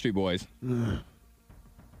the Backstreet Boys?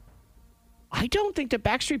 I don't think the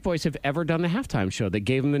Backstreet Boys have ever done the halftime show. They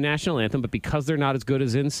gave them the national anthem, but because they're not as good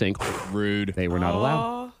as NSYNC, Rude. they were not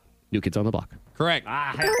allowed. New Kids on the Block. Correct.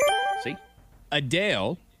 See?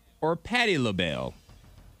 Adele or Patti LaBelle?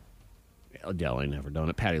 Adele ain't never done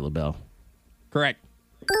it. Patti LaBelle. Correct.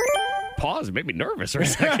 Pause. It made me nervous for a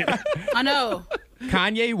second. I know.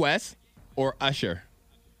 Kanye West or Usher?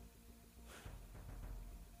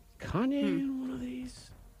 Kanye in one of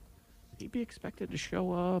these? Would he be expected to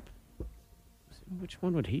show up? Which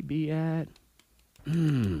one would he be at?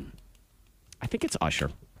 I think it's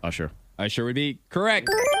Usher. Usher. Usher would be correct.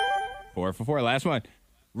 4 for 4. Last one.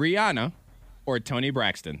 Rihanna or Tony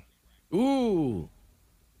Braxton? Ooh.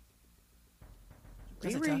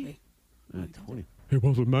 That's a toughie. 20. It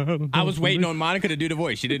wasn't mad. I was waiting on Monica to do the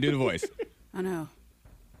voice. She didn't do the voice. I know.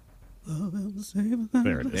 There it is.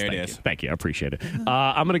 There it Thank is. you. Thank you. I appreciate it.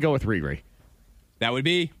 I'm going to go with Riri. That would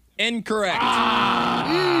be incorrect.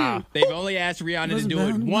 They've only asked Rihanna to do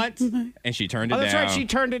it once, and she turned it Oh, that's down. right. She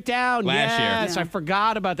turned it down. Last year. Yes, I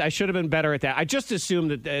forgot about that. I should have been better at that. I just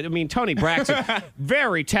assumed that, Toni Braxton,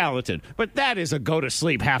 very talented, but that is a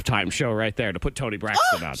go-to-sleep halftime show right there to put Toni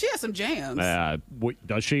Braxton on. She has some jams.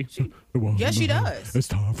 Does she? Yes, she does. It's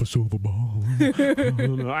time for Super Bowl.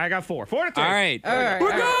 I got 4. 4-3. All right.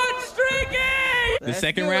 We're good streaking. The Let's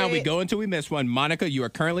second do round, we it. go until we miss one. Monica, you are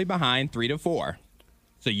currently behind 3-4.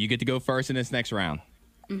 So you get to go first in this next round.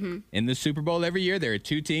 In the Super Bowl every year, there are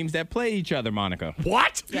 2 teams that play each other, Monica.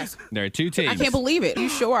 What? Yes. There are 2 teams. I can't believe it. You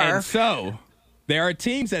sure? And so, there are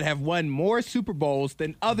teams that have won more Super Bowls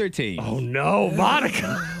than other teams. Oh, no,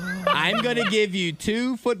 Monica. I'm going to give you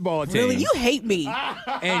 2 football teams. Really? You hate me.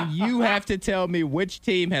 And you have to tell me which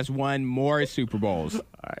team has won more Super Bowls. All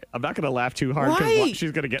right, I'm not going to laugh too hard Why? because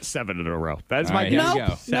she's going to get 7 in a row. That's All my right, guess. here we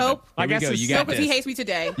go. Nope. I Here we guess go. it's You No, got because he this. hates me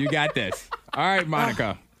today. You got this. All right,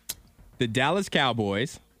 Monica. The Dallas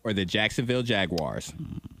Cowboys or the Jacksonville Jaguars?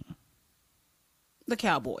 The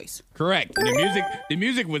Cowboys. Correct. And the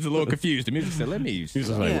music was a little confused. The music said, let me use. He's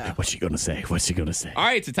just like, Yeah. what's she going to say? What's she going to say? All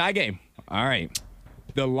right, it's a tie game. All right.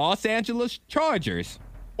 The Los Angeles Chargers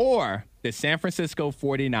or the San Francisco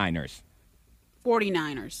 49ers?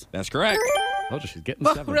 49ers. That's correct. Oh, she's getting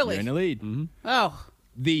Oh, 7. really? You're in the lead. Oh,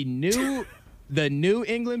 The New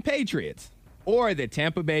England Patriots or the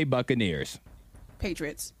Tampa Bay Buccaneers?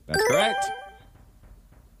 Patriots. That's correct.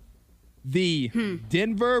 The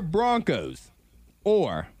Denver Broncos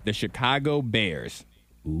or the Chicago Bears?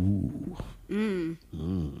 The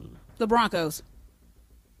Broncos.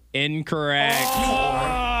 Incorrect.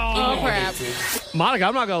 Oh, crap. Monica,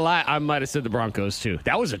 I'm not going to lie. I might have said the Broncos, too.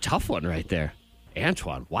 That was a tough one right there.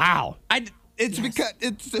 Antoine, wow. It's because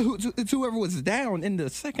it's whoever was down in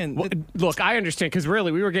the second. Well, look, I understand because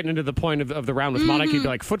really we were getting into the point of the round with Monica. You'd be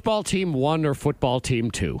like, football team 1 or football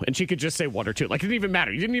team 2. And she could just say 1 or 2. Like, it didn't even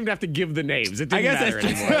matter. You didn't even have to give the names. It didn't I guess matter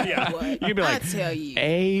that's anymore. Yeah. You'd be like, I tell you.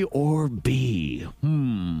 A or B.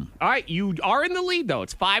 All right, you are in the lead, though.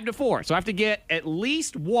 It's 5-4. So I have to get at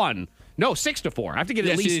least 1. No, 6-4. I have to get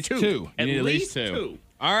at least 2. You At need least 2.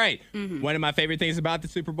 All right. One of my favorite things about the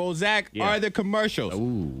Super Bowl, Zach, are the commercials.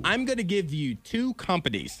 I'm going to give you 2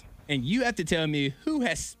 companies, and you have to tell me who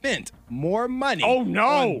has spent more money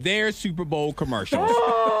on their Super Bowl commercials.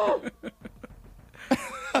 I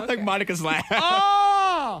like Monica's laugh.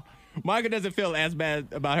 Oh! Monica doesn't feel as bad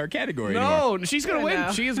about her category anymore. No, she's going to I win.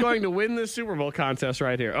 know. She is going to win this Super Bowl contest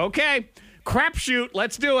right here. Okay. Crapshoot.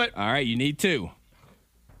 Let's do it. All right, you need 2.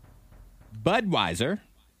 Budweiser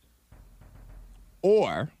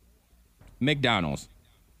or McDonald's?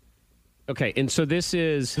 Okay, and so this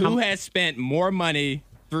is Who has spent more money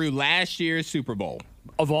through last year's Super Bowl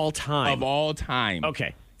of all time. of all time?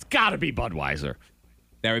 Okay, it's got to be Budweiser.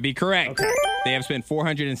 That would be correct. They have spent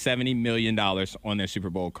 $470 million on their Super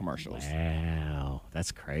Bowl commercials. Wow,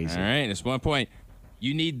 that's crazy. All right, it's 1 point.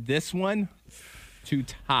 You need this one to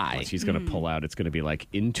tie. What she's going to pull out, it's going to be like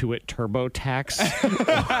Intuit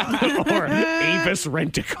TurboTax or Avis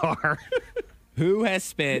Rent-A-Car. Who has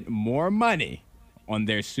spent more money on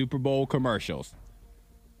their Super Bowl commercials?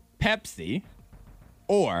 Pepsi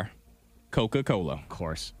or Coca-Cola? Of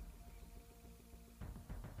course.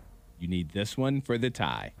 You need this one for the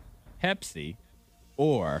tie. Pepsi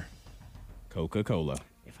or Coca-Cola?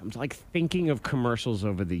 If I'm like thinking of commercials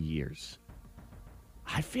over the years,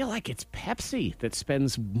 I feel like it's Pepsi that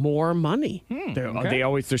spends more money. They're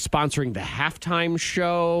sponsoring the halftime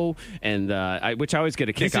show, and which I always get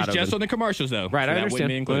a kick This out is of. just on the commercials, though. Right, so I that wouldn't be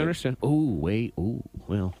understand. I included. understand. Ooh, wait. Ooh,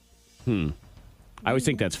 well. I always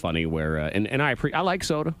think that's funny where, and I like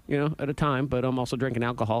soda, at a time, but I'm also drinking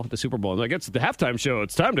alcohol at the Super Bowl. I'm like, it's the halftime show.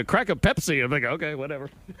 It's time to crack a Pepsi. I'm like, okay, whatever.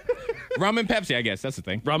 Rum and Pepsi, I guess. That's the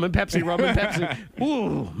thing. Rum and Pepsi.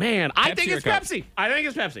 Ooh, man. I Pepsi think or it's Coke? Pepsi. I think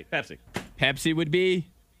it's Pepsi. Pepsi. Pepsi would be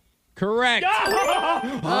correct.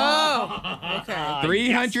 Okay.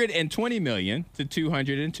 $320 million to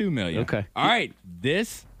 $202 million. Okay. All right.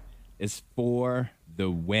 This is for the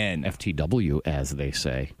win. FTW, as they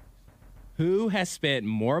say. Who has spent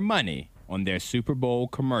more money on their Super Bowl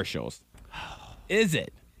commercials? Is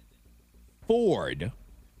it Ford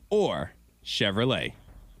or Chevrolet?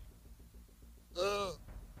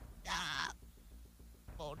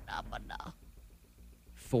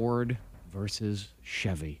 Ford versus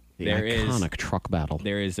Chevy. The There is- iconic truck battle.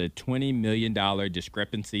 There is a $20 million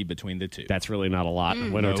discrepancy between the two. That's really not a lot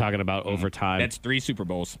when we're Nope. talking about overtime. That's 3 Super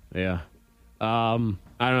Bowls. Yeah. I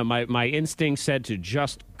don't know. My instinct said to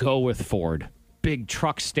just go with Ford. Big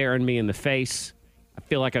truck staring me in the face. I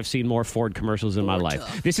feel like I've seen more Ford commercials in my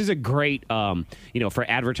life. This is a great, for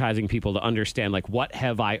advertising people to understand, like, what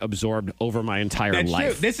have I absorbed over my entire That's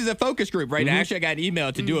life? true. This is a focus group right now. Actually, I got an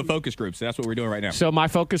email to do a focus group, so that's what we're doing right now. So my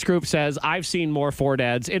focus group says I've seen more Ford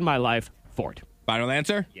ads in my life. Ford. Final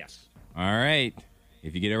answer? Yes. All right.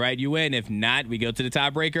 If you get it right, you win. If not, we go to the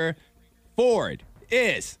tiebreaker. Ford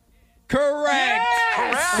is correct.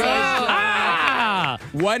 Ah!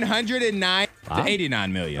 109 to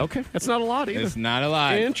 89 million. Okay, that's not a lot either. It's not a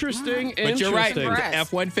lot. Interesting. But you're right.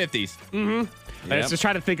 Congrats. F-150s. I was just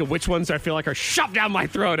trying to think of which ones I feel like are shoved down my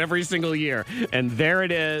throat every single year. And there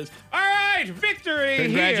it is. All right, victory here.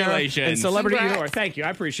 Congratulations. And Celebrity Congrats. Ignorer. Thank you. I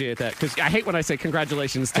appreciate that. Because I hate when I say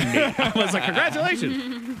congratulations to me. I was like,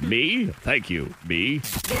 congratulations. Me? Thank you. Me?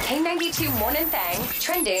 The K92 Morning Thang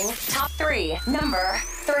trending top 3. Number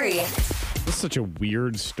 3. This is such a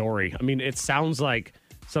weird story. I mean, it sounds like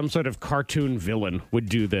some sort of cartoon villain would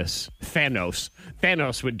do this. Thanos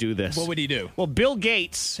would do this. What would he do? Well, Bill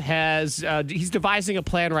Gates he's devising a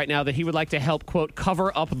plan right now that he would like to help, quote,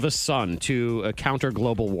 cover up the sun to counter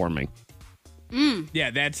global warming. Yeah,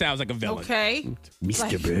 that sounds like a villain. Okay.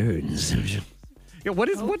 Mr. Burns. Yeah,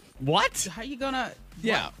 what? How you gonna?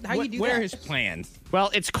 Yeah. How you do what that? are his plans? Well,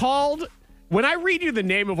 it's called... When I read you the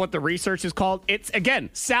name of what the research is called, it's, again,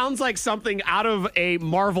 sounds like something out of a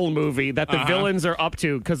Marvel movie that the villains are up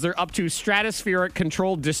to, because they're up to Stratospheric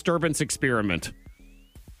Controlled Disturbance Experiment.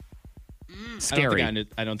 Scary.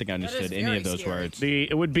 I don't think I understood any very of those scary. words.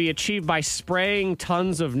 It would be achieved by spraying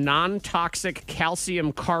tons of non-toxic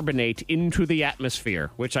calcium carbonate into the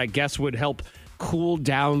atmosphere, which I guess would help cool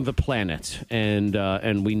down the planet,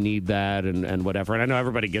 and we need that, and whatever. And I know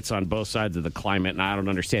everybody gets on both sides of the climate, and I don't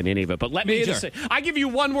understand any of it. But let me just say, I give you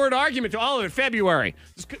one word argument to all of it. February,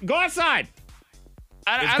 just go outside.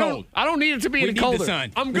 It's cold. I don't need it to be We any need colder. the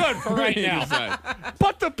sun. I'm good for right We need now. the sun.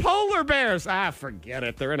 But the polar bears, forget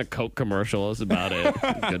it. They're in a Coke commercial. That's about it.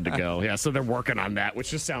 Good to go. Yeah, so they're working on that, which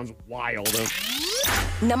just sounds wild.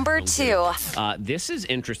 Number 2. This is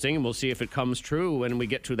interesting, and we'll see if it comes true when we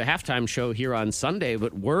get to the halftime show here on Sunday.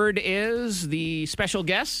 But word is the special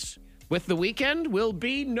guest with The Weeknd will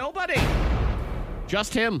be nobody.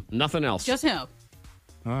 Just him, nothing else. Just him.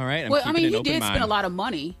 All right. Well, I mean, he he did spend a lot of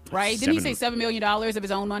money, right? Didn't he say $7 million of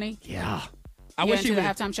his own money? Yeah. I wish into he the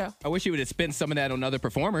would. halftime show. I wish he would have spent some of that on other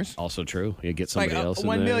performers. Also true. You get Like somebody else in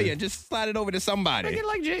 1 there. million, just slide it over to somebody. I get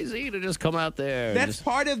like Jay-Z to just come out there. and That's just-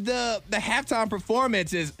 part of the halftime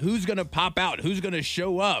performance is who's going to pop out, who's going to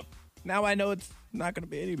show up. Now I know it's not going to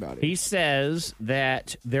be anybody. He says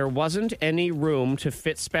that there wasn't any room to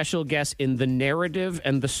fit special guests in the narrative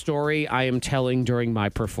and the story I am telling during my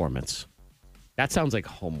performance. That sounds like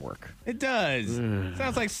homework. It does.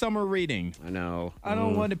 Sounds like summer reading. I know. I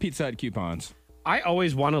don't want the Pizza Hut coupons. I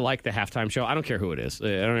always want to like the halftime show. I don't care who it is. I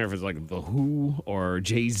don't care if it's like The Who or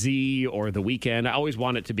Jay-Z or The Weeknd. I always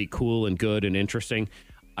want it to be cool and good and interesting.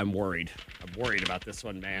 I'm worried. I'm worried about this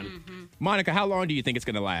one, man. Monica, how long do you think it's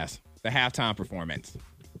going to last? The halftime performance.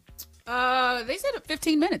 They said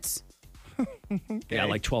 15 minutes. Yeah,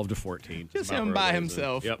 like 12 to 14. Just About him where by it is.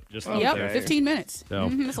 himself. Yep. Just Okay. Yep, 15 minutes. So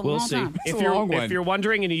That's a we'll long see. time. It's a long one. If you're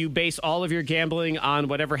wondering and you base all of your gambling on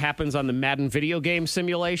whatever happens on the Madden video game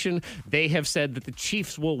simulation, they have said that the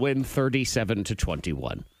Chiefs will win 37 to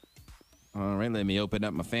 21. All right, let me open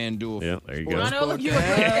up my FanDuel. Yeah, there you go. I know, look, you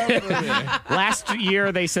Last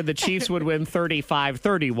year, they said the Chiefs would win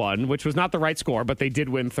 35-31, which was not the right score, but they did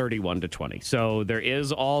win 31 to 20. So there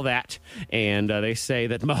is all that. And they say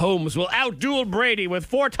that Mahomes will outduel Brady with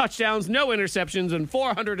 4 touchdowns, no interceptions, and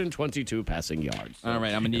 422 passing yards. All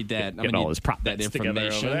right, I'm going to need that. I'm Getting gonna all need his prop that bets together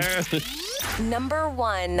information. over there. Number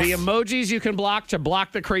 1. The emojis you can block to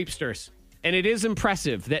block the creepsters. And it is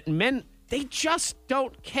impressive that men, they just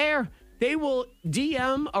don't care. They will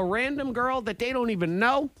DM a random girl that they don't even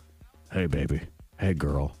know. Hey, baby. Hey,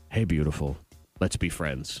 girl. Hey, beautiful. Let's be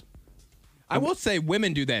friends. I will say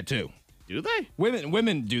women do that too. Do they?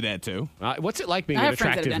 Women do that too. What's it like being I an have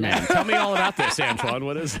friends that attractive have done man? that. Tell me all about this, Antoine.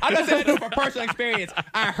 What is I'm not saying that from personal experience.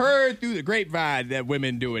 I heard through the grapevine that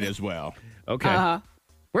women do it as well. Okay.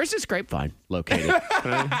 Where's this grapevine located?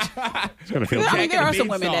 It's gonna feel I mean, there are some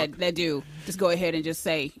bean women salt. that do just go ahead and just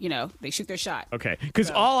say, they shoot their shot. Okay, because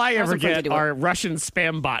all I ever some friends that get do it. are Russian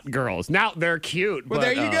spam bot girls. Now they're cute. Well, but,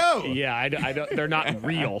 there you go. Yeah, I don't, they're not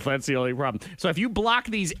real. That's the only problem. So if you block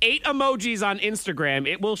these 8 emojis on Instagram,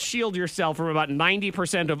 it will shield yourself from about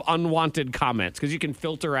 90% of unwanted comments because you can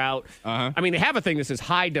filter out. I mean, they have a thing that says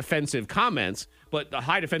high defensive comments, but the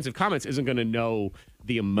high defensive comments isn't going to know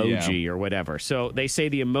the emoji or whatever. So they say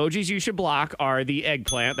the emojis you should block are the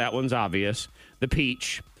eggplant. That one's obvious. The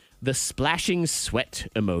peach. the splashing sweat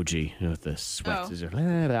emoji. The sweat is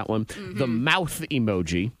that one. The mouth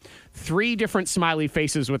emoji. 3 different smiley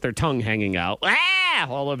faces with their tongue hanging out.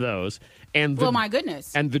 All of those. And Well, my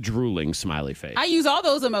goodness. And the drooling smiley face. I use all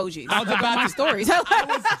those emojis. I was about my stories. I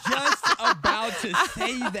was just about to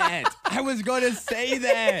say that. I was going to say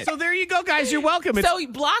that. So there you go, guys. You're welcome. It's So you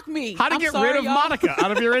block me. how to I'm get sorry, rid of y'all. Monica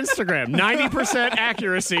out of your Instagram. 90%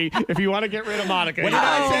 accuracy if you want to get rid of Monica. What did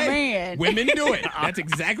I Oh, say? man. Women do it. That's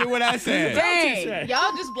exactly what I said. Dang.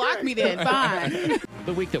 Y'all just block me then. Fine.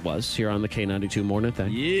 The week that was here on the K92 Morning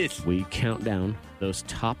Thing. Yes. We count down those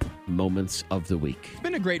top moments of the week. It's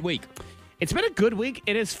been a great week. It's been a good week.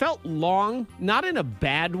 It has felt long, not in a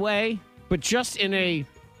bad way, but just in a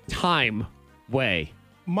time way.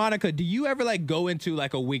 Monica, do you ever go into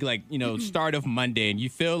a week start of Monday and you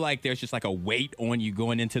feel like there's just a weight on you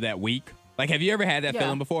going into that week? Have you ever had that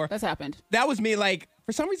feeling before? That's happened. That was me.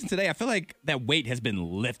 For some reason today, I feel like that weight has been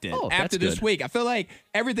lifted Oh, after that's this good. week. I feel like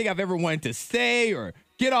everything I've ever wanted to say or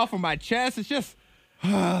get off of my chest, it's just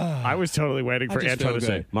I was totally waiting for just Antoine feel to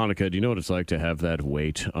say, good. Monica, do you know what it's like to have that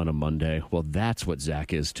weight on a Monday? Well, that's what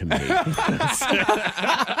Zach is to me.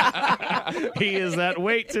 He is that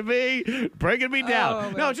weight to me, bringing me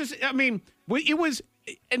down. It was,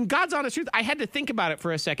 and God's honest truth, I had to think about it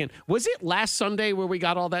for a second. Was it last Sunday where we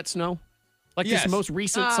got all that snow? Yes. This most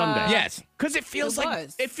recent Sunday? Yes. Because it feels It like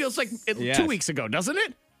was. Yes. 2 weeks ago, doesn't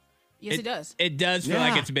it? Yes, it does. It does feel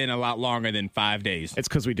like Yeah. it's been a lot longer than 5 days. It's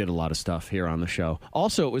because we did a lot of stuff here on the show.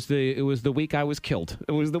 Also, it was the week I was killed.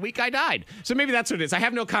 It was the week I died. So maybe that's what it is. I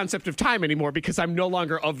have no concept of time anymore because I'm no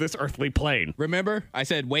longer of this earthly plane. Remember? I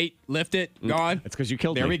said, wait, lift it, gone. It's because you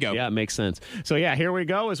killed me. There we go. Yeah, it makes sense. So yeah, here we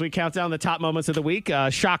go as we count down the top moments of the week.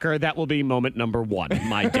 Shocker, that will be moment number 1,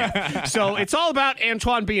 my death. So it's all about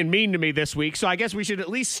Antoine being mean to me this week. So I guess we should at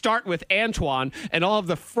least start with Antoine and all of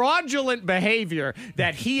the fraudulent behavior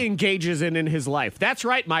that he engages in his life. That's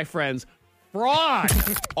right, my friends. Fraud.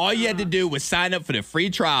 All you had to do was sign up for the free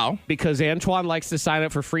trial. Because Antoine likes to sign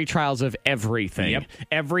up for free trials of everything. Yep.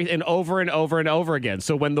 And over and over and over again.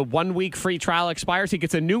 So when the 1 week free trial expires, he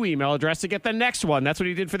gets a new email address to get the next one. That's what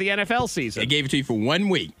he did for the NFL season. They gave it to you for 1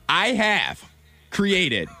 week. I have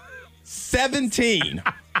created 17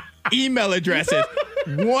 email addresses,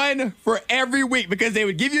 one for every week, because they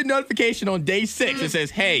would give you a notification on day 6. It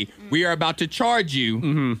says, hey, we are about to charge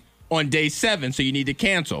you on day 7, so you need to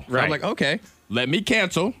cancel. So Right. I'm like, okay, let me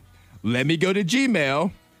cancel. Let me go to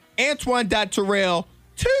Gmail,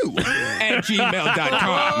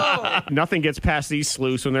 Antoine.Terrell2@gmail.com. Nothing gets past these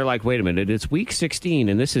sleuths when they're like, wait a minute, it's week 16,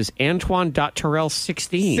 and this is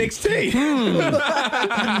Antoine.Terrell16. 16.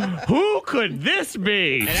 Who could this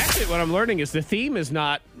be? And actually, what I'm learning is the theme is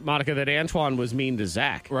not, Monica, that Antoine was mean to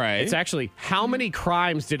Zach. Right. It's actually, how many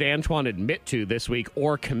crimes did Antoine admit to this week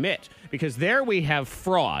or commit? Because there we have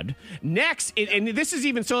fraud. Next, and this is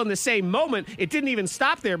even still in the same moment, it didn't even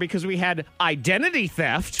stop there because we had identity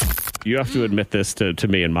theft. You have to admit this to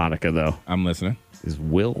me and Monica, though. I'm listening. Is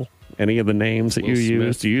Will any of the names that Will you Smith.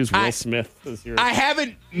 use? Do you use Will I- Smith as your... I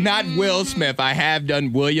haven't, not Will Smith. I have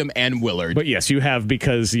done William and Willard. But yes, you have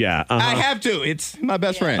because, yeah. I have to. It's my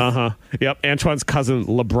best friend. Uh-huh. Yep. Antoine's cousin,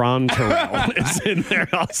 LeBron Terrell, is in there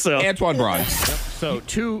also. Antoine Braun. So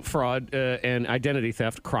 2 fraud and identity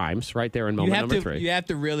theft crimes right there in moment number 3. You have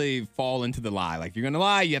to really fall into the lie. Like, if you're going to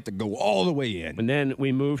lie, you have to go all the way in. And then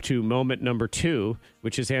we move to moment number 2,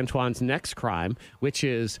 which is Antoine's next crime, which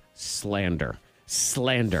is slander.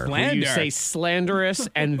 Slander. Where you Slander. say slanderous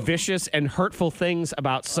and vicious and hurtful things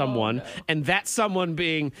about someone, and that someone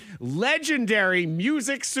being legendary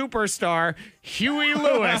music superstar Huey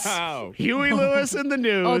Lewis. Wow. Huey Lewis in the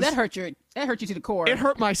news. Oh, that hurt you to the core. It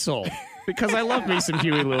hurt my soul because I love me some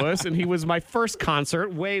Huey Lewis, and he was my first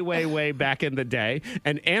concert way, way, way back in the day.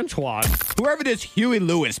 And Antoine, Whoever this Huey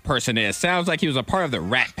Lewis person is sounds like he was a part of the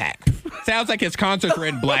Rat Pack. Sounds like his concerts were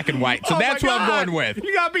in black and white. So Oh that's my what I'm God. going with.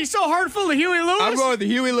 You gotta be so hurtful to Huey Lewis. I'm going with the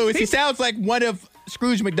Huey Lewis. He sounds like one of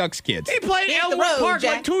Scrooge McDuck's kids. He played Hit the Elmwood road, Park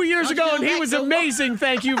Jack. like 2 years Don't ago, you and he know was that? amazing.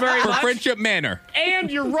 Thank you very For much. Friendship Manor. And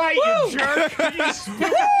you're right, you jerk. Correct.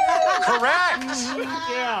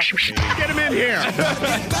 Yeah. Get him in here.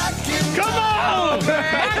 Come on.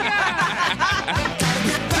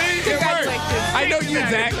 See, it worked. I know you,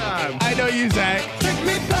 Zach. I know you, Zach.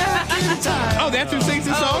 Oh, that's who sings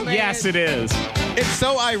the song? Yes, it is. It's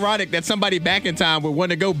so ironic that somebody back in time would want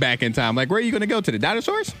to go back in time. Like, where are you going to go? To the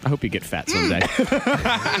dinosaurs? I hope you get fat someday.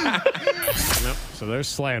 Yep, so there's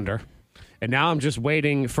slander. And now I'm just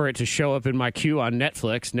waiting for it to show up in my queue on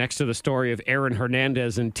Netflix next to the story of Aaron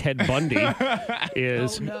Hernandez and Ted Bundy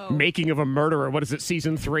is Making of a Murderer. What is it,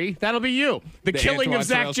 season 3? That'll be you. The killing Antoine of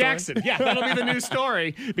Zach Terrell Jackson. story? Yeah, that'll be the new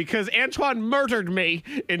story because Antoine murdered me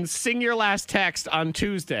in Sing Your Last Text on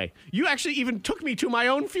Tuesday. You actually even took me to my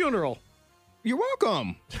own funeral. You're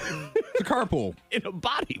welcome. It's a carpool. In a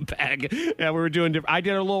body bag. Yeah, we were doing different. I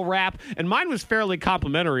did a little rap, and mine was fairly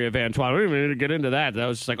complimentary of Antoine. We didn't even need to get into that. I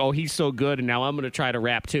was just like, oh, he's so good, and now I'm going to try to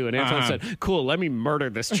rap too. And Antoine said, cool, let me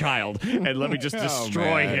murder this child, and let me just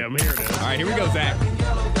destroy him. Here it is. All right, here we go, Zach.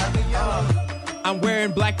 I'm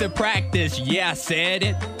wearing black to practice. Yeah, I said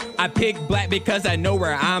it. I picked black because I know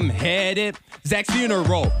where I'm headed. Zach's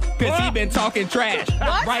funeral, cause he been talking trash.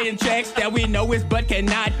 Writing checks that we know his butt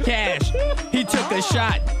cannot cash. He took a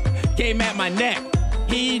shot, came at my neck.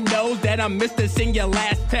 He knows that I'm Mr. Sing Your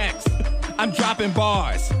Last Text. I'm dropping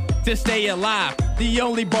bars to stay alive. The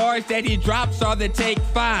only bars that he drops are the Take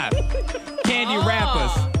 5. Candy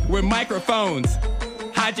rappers with microphones.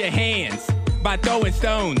 Hide your hands by throwing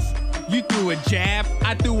stones. You threw a jab,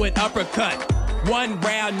 I threw an uppercut. One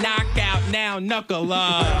round knockout, now knuckle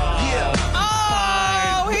up.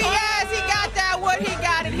 Oh, he got that one. He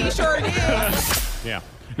got it. He sure did. Yeah.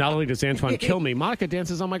 Not only does Antoine kill me, Monica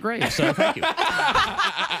dances on my grave, so thank you.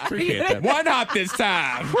 Appreciate that. One hop this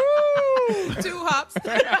time. 2 hops.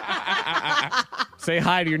 Say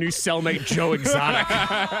hi to your new cellmate, Joe Exotic.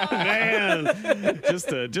 Man,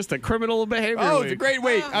 just a criminal behavior. Oh, it's week. a great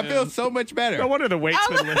week. I feel so much better. No wonder the weight's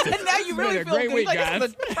been lifted. Now you really It's been a feel great good. week, Like, guys.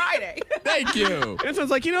 it's Friday. Thank you. Antoine's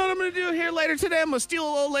like, you know what I'm going to do here later today? I'm going to steal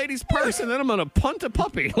an old lady's purse, and then I'm going to punt a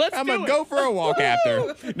puppy. I'm do going it. to go for a walk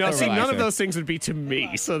after. No, So see, none relaxing. of those things would be to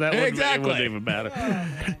me, so that wouldn't, it Exactly. wouldn't even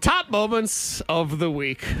matter. Top moments of the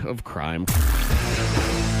week of crime.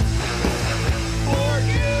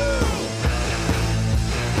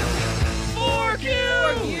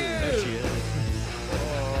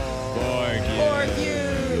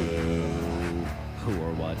 Who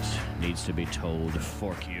or what needs to be told?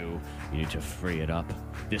 Fork you. You need to free it up.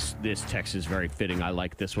 This text is very fitting. I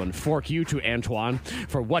like this one. Fork you to Antoine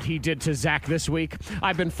for what he did to Zach this week.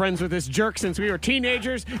 I've been friends with this jerk since we were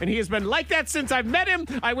teenagers, and he has been like that since I've met him.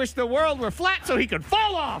 I wish the world were flat so he could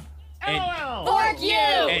fall off. LOL. Fork you!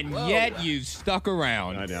 And yet you stuck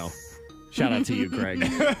around. I know. Shout out to you, Greg.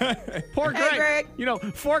 Poor Greg. Hey, Greg. You know,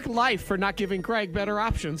 fork life for not giving Greg better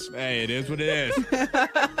options. Hey, it is what it is.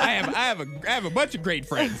 I have a bunch of great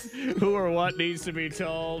friends. Who or what needs to be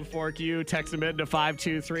told? Fork you. Text them into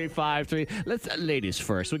 52353. Let's ladies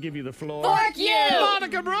first. We'll give you the floor. Fork you!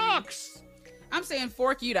 Monica Brooks. I'm saying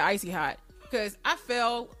fork you to Icy Hot because I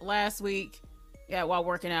fell last week while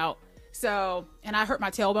working out. So, and I hurt my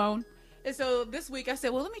tailbone. And so this week I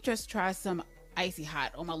said, well, let me just try some Icy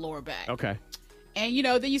Hot on my lower back. Okay. And you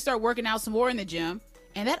know, then you start working out some more in the gym,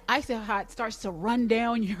 and that Icy Hot starts to run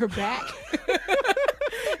down your back.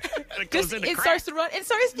 It starts to run. It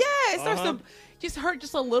starts to just hurt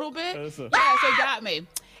just a little bit. So it got me.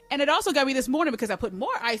 And it also got me this morning because I put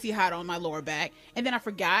more Icy Hot on my lower back, and then I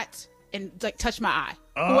forgot and like touched my eye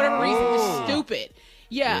for whatever reason. Just stupid.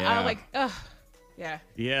 Yeah. I was like, ugh. Yeah.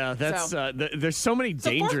 Yeah, that's there's so many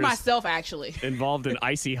So dangers forced myself actually. involved in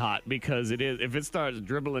Icy Hot because it is if it starts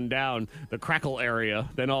dribbling down the crackle area,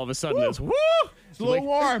 then all of a sudden it's woo. It's a little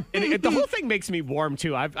warm. And the whole thing makes me warm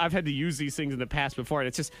too. I've had to use these things in the past before, and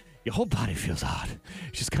it's just your whole body feels hot.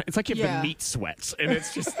 It's just it's like you have the meat sweats, and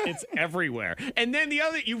it's everywhere. And then the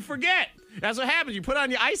other you forget. That's what happens. You put on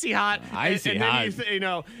your Icy Hot, and then you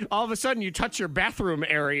know, all of a sudden you touch your bathroom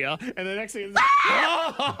area, and the next thing is,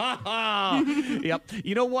 yep.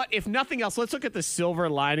 You know what? If nothing else, let's look at the silver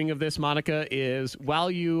lining of this, Monica, is while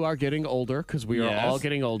you are getting older, because we are all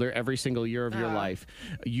getting older every single year of your life,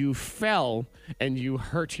 you fell and you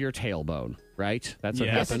hurt your tailbone. Right? That's what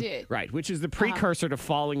happened. Yes, I did. Right, which is the precursor to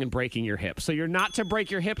falling and breaking your hip. So you're not to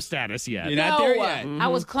break your hip status yet. You're not there yet. I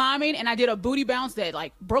was climbing and I did a booty bounce that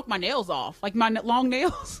like broke my nails off. Like my long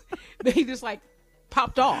nails, they just like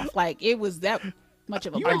popped off. Like it was that much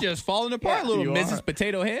of a You were bump. just falling apart, little You Mrs. are.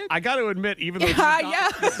 Potato Head. I got to admit, even though this is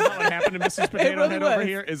not, this is not what happened to Mrs. Potato really Head over was.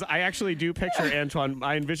 here, is I actually do picture Antoine.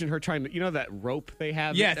 I envision her trying to, you know, that rope they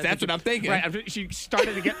have. Yes, that's what I'm thinking. Right, after she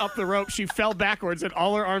started to get up the rope, she fell backwards, and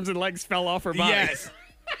all her arms and legs fell off her body. Yes.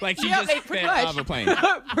 Like she Yep, just pretty fell much. off a plane.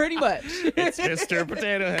 Pretty much. It's Mr.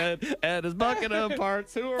 Potato Head and his bucket of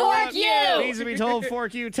parts. Who are Fork what? you! Needs to be told.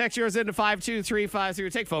 Fork you. Text yours into 52353.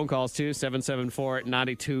 Take phone calls too.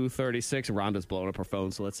 774-9236. Rhonda's blowing up her phone,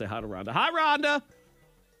 so let's say hi to Rhonda. Hi, Rhonda.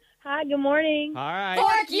 Hi, good morning. All right.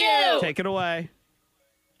 Fork you! Take it away.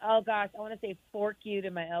 Oh gosh, I want to say fork you to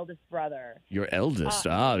my eldest brother. Your eldest.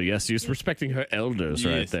 Yes, he's respecting her elders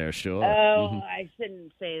right Yes. there, sure. Oh, I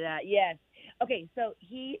shouldn't say that. Yes. Okay, so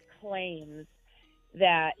he claims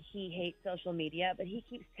that he hates social media, but he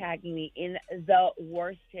keeps tagging me in the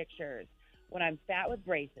worst pictures when I'm fat with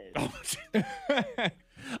braces.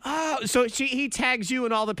 So he tags you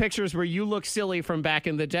in all the pictures where you look silly from back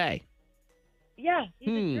in the day. Yeah,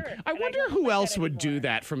 he's a jerk. I and wonder don't who like else that would do anymore.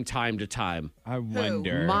 that from time to time. I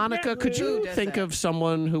wonder. Monica, could Who you does think that? of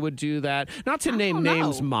someone who would do that? Not to name don't know.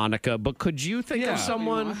 names, Monica, but could you think Yeah. of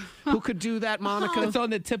someone who could do that, Monica? It's on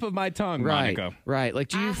the tip of my tongue, Right, Monica. right. Like,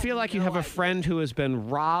 do you I feel have like you no have a idea. friend who has been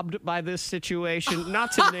robbed by this situation?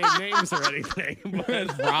 Not to name names or anything,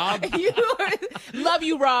 but Rob? Love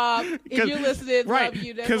you, Rob. If you're listening, right? love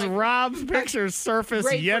you. That's Because like- Rob's pictures surface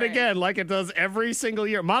Great yet friend. again, like it does every single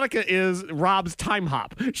year. Monica is Rob's time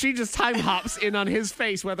hop. She just time hops in on his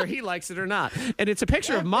face, whether he likes it or not. And it's a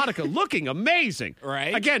picture of Monica looking amazing.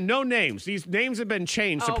 Right. Again, no names. These names have been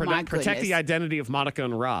changed to Oh, my protect the goodness. identity of Monica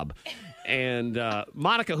and Rob. And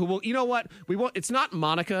Monica, who will, you know what? We won't. It's not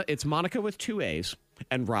Monica. It's Monica with 2 A's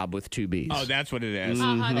and Rob with 2 B's. Oh, that's what it is.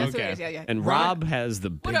 Uh-huh, that's what Okay. it is. Yeah, yeah. And Rob has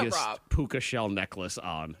the What up, biggest Rob? puka shell necklace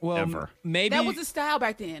on Well, ever. maybe. That was the style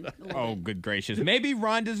back then. Oh, good gracious. Maybe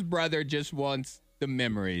Rhonda's brother just wants the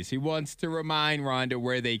memories. He wants to remind Rhonda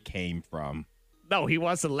where they came from. No, he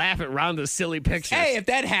wants to laugh at Rhonda's silly pictures. Hey, if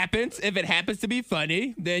that happens, if it happens to be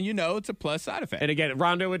funny, then you know it's a plus side effect. And again,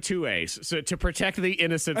 Rhonda with 2 A's. So to protect the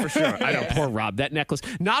innocent for sure. I know, poor Rob. That necklace.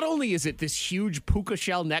 Not only is it this huge puka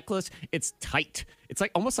shell necklace, it's tight. It's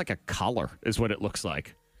like almost like a collar is what it looks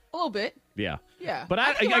like. A little bit. Yeah. Yeah. But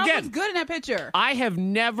I think Rob again, was good in that picture. I have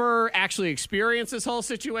never actually experienced this whole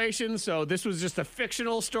situation, so this was just a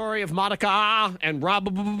fictional story of Monica and Rob.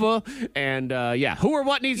 And yeah, who or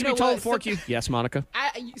what needs You to be know told what? for you? Yes, Monica.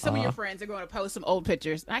 Some of your friends are going to post some old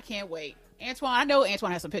pictures. I can't wait. Antoine, I know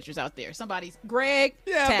Antoine has some pictures out there. Somebody's Greg,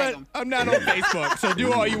 yeah, tag but him. I'm not on Facebook, so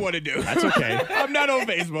do all you want to do. That's okay. I'm not on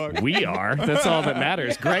Facebook. We are. That's all that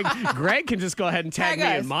matters. Greg can just go ahead and tag Tag me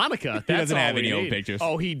us. and Monica. He That's doesn't all have we any old need. pictures.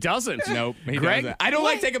 Oh, he doesn't. Nope, he Greg, doesn't. I don't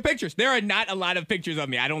like taking pictures. There are not a lot of pictures of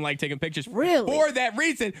me. I don't like taking pictures Really? for that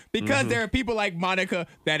reason because there are people like Monica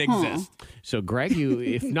that exist. So, Greg,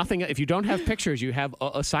 if you don't have pictures, you have an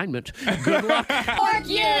assignment. Good luck. Fork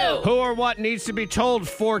you! Who or what needs to be told?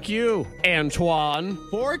 Fork you, Antoine.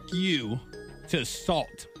 Fork you to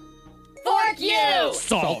salt. Fork you!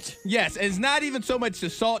 Salt. Yes, it's not even so much the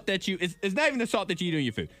salt that it's not even the salt that you eat on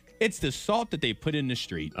your food. It's the salt that they put in the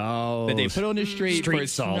street. Oh, That they put on the street street for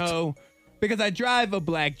salt. snow. Because I drive a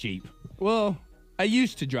black Jeep. Well, I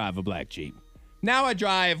used to drive a black Jeep. Now I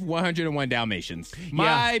drive 101 Dalmatians.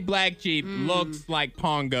 My black Jeep looks like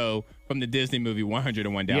Pongo from the Disney movie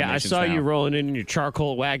 101 Dalmatians. Yeah, I saw now. you rolling in your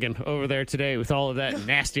charcoal wagon over there today with all of that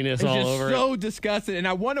nastiness It's all just over so it. disgusting, and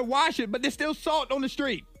I want to wash it, but there's still salt on the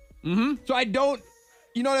street. Mm-hmm. So I don't,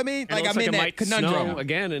 you know what I mean? And it looks I'm in it that might conundrum. snow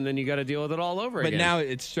again, and then you got to deal with it all over But again. now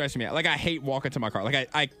it's stressing me out. Like, I hate walking to my car. Like,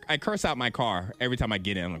 I curse out my car every time I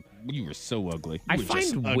get in. I'm like, you were so ugly. You I were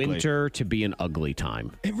just find ugly. winter to be an ugly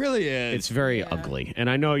time. It really is. It's very ugly. And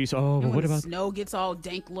I know you say, oh, but And what when the about... snow gets all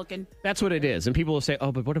dank looking? That's what it is. And people will say,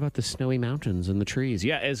 oh, but what about the snowy mountains and the trees?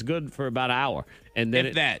 Yeah, it's good for about an hour. And then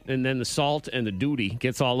and then the salt and the duty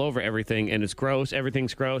gets all over everything, and it's gross.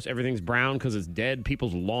 Everything's gross. Everything's brown because it's dead.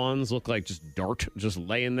 People's lawns look like just dirt just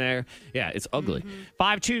laying there. Yeah, it's ugly.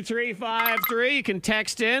 52353. You can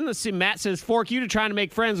text in. Let's see. Matt says, fork you to trying to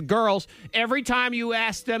make friends. Girls, every time you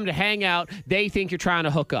ask them to hang out, they think you're trying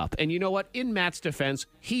to hook up. And you know what? In Matt's defense,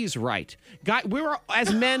 he's right. Guy,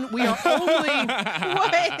 as men, we are only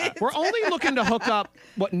we're only looking to hook up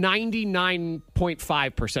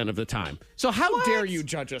 99.5% of the time. So how dare you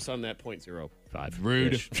judge us on that 0.05?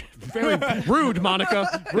 Rude. Very rude,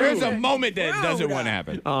 Monica. There's Rude. a moment that doesn't want to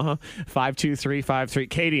happen. 52353.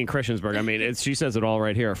 Katie in Christiansburg. I mean, she says it all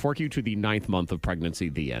right here. Fork you to the 9th month of pregnancy.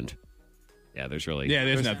 The end. Yeah, there's nothing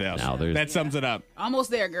else. No, there's, That sums it up. Almost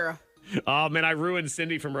there, girl. Oh, man, I ruined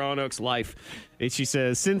Cindy from Roanoke's life. And she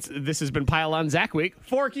says, since this has been Pile on Zach week,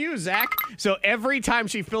 fork you, Zach. So every time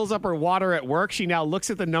she fills up her water at work, she now looks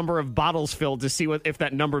at the number of bottles filled to see if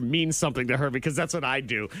that number means something to her, because that's what I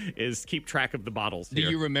do, is keep track of the bottles. Do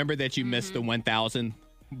here. you remember that you missed the 1,000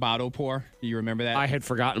 bottle pour? Do you remember that? I had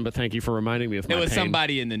forgotten, but thank you for reminding me of my It was pain.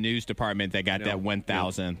 somebody in the news department that got that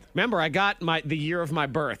 1,000. Remember, I got the year of my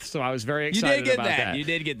birth, so I was very excited You did get about that. You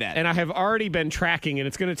did get that. And I have already been tracking, and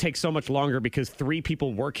it's going to take so much longer because 3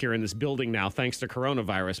 people work here in this building now, thanks to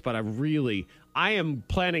coronavirus. But I am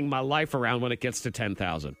planning my life around when it gets to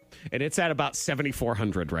 10,000. And it's at about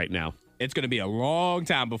 7,400 right now. it's going to be a long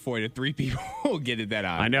time before the 3 people get it that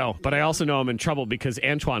high. I know, but I also know I'm in trouble because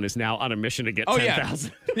Antoine is now on a mission to get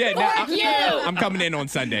 10,000. Yeah, I'm coming in on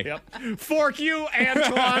Sunday. Yep. Fork you,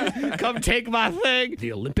 Antoine. Come take my thing.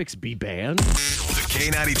 The Olympics be banned? The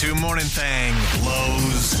K92 Morning Thang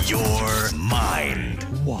blows your mind.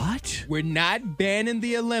 What? We're not banning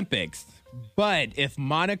the Olympics, but if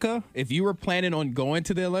you were planning on going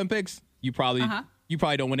to the Olympics, you probably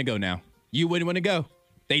don't want to go now. You wouldn't want to go.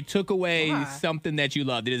 They took away something that you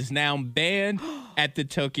loved. It is now banned at the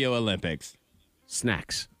Tokyo Olympics.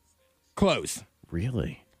 Snacks. Close.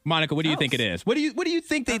 Really? Monica, what do you think it is? What do you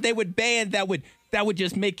think they would ban that would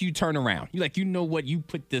just make you turn around? You know what? You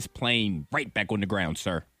put this plane right back on the ground,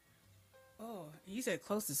 sir. Oh, you said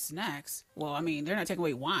close to snacks. Well, I mean, they're not taking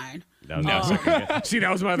away wine. No. See, that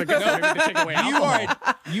was my other guess. They're going to take away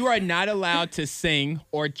alcohol. You are not allowed to sing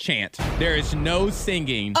or chant. There is no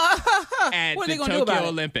singing at What are they the gonna do about Tokyo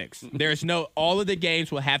it? Olympics. There's all of the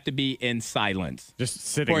games will have to be in silence. Just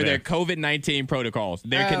sitting For there. their COVID-19 protocols.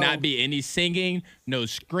 There cannot be any singing, no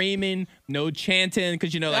screaming, no chanting.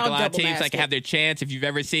 Because, like I'll a lot of double teams mask like it. have their chants. If you've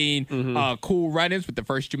ever seen Cool Runnings with the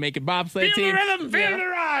first Jamaican bobsled Feel team. the rhythm, feel the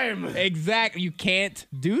rhyme. Exactly. You can't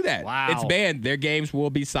do that. Wow. It's banned. Their games will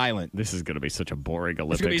be silent. This is going to be such a boring It's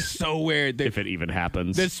going to be Olympics so weird. if it even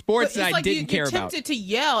happens. The sports But that it's I like didn't care you're about. tempted to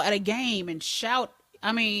yell at a game and shout.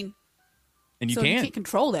 I mean, And you so you can't. can't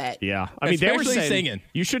control that. Yeah. I mean, they were Especially saying singing.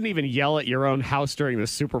 you shouldn't even yell at your own house during the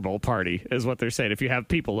Super Bowl party, is what they're saying, if you have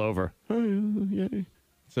people over.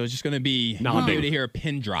 So it's just going to be Nodding. you'll be able to hear a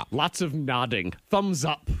pin drop. Lots of nodding. Thumbs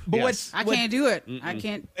up. But Yes. I can't do it. I can't. I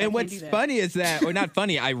And can't what's do that. funny is that, or not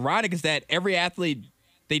funny, ironic is that every athlete,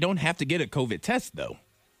 they don't have to get a COVID test, though.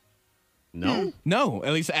 No? No,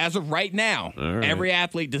 at least as of right now. All right. Every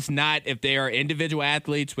athlete does not, if they are individual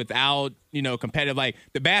athletes without, competitive, like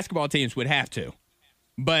the basketball teams would have to.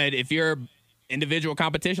 But if you're individual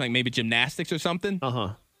competition, like maybe gymnastics or something,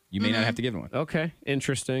 you may not have to give one. Okay,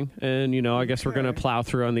 interesting. And, I guess we're going to plow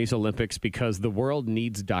through on these Olympics because the world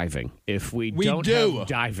needs diving. If we don't do. have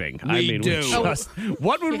diving, We do.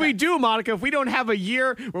 What would we do, Monica, if we don't have a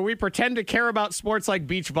year where we pretend to care about sports like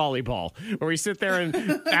beach volleyball, where we sit there and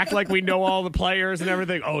act like we know all the players and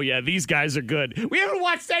everything? Oh, yeah, these guys are good. We haven't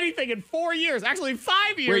watched anything in 4 years, actually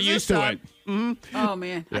 5 years. We're this used to time. it. Oh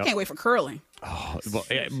man, I can't wait for curling. Well,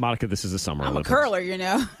 Monica, this is a summer I'm Olympics. a curler, you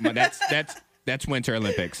know. But that's Winter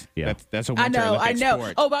Olympics. Yeah. That's a I Winter know. Olympic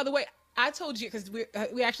sport. Oh, by the way, I told you because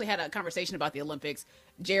we actually had a conversation about the Olympics,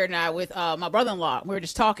 Jared and I, with my brother-in-law. We were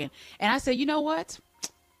just talking, and I said, you know what?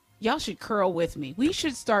 Y'all should curl with me. We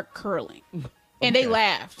should start curling. And they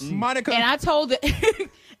laughed. Monica. And I told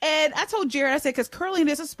Jared, I said, because curling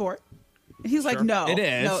is a sport. And he's like, no, It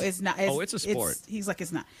is. no, it's not. It's a sport. He's like,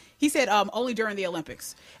 it's not. He said, only during the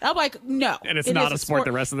Olympics. And I'm like, no, And it's it not is a sport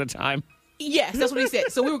the rest of the time. Yes, that's what he said.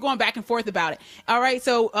 So we were going back and forth about it. All right,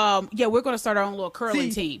 so we're going to start our own little curling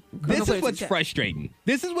team. This is what's frustrating.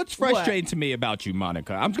 This is what's frustrating to me about you,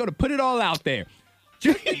 Monica. I'm just going to put it all out there.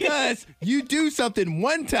 Just because you do something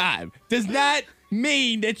one time does not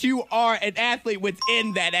mean that you are an athlete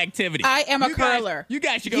within that activity. I am a curler. You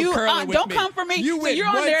guys should go curling with don't me. come for me. You so went you're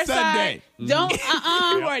on one their Sunday. side. Don't. You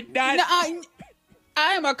are not.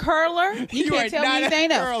 I am a curler. You You are can't tell not me a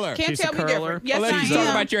anything else. curler. Can't She's tell a me curler. different. Yes, Unless I you am.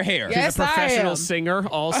 talk about your hair. Yes, She's a professional I am. singer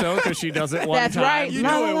also because she does it one That's time. right. You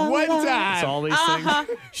La, do it la, one la, la. time. It's all these Uh-huh.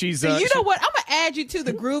 things. She's So you know what? I'm gonna add you to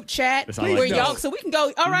the group chat That's all I where do. y'all, so we can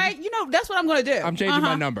go. All right, that's what I'm gonna do. I'm changing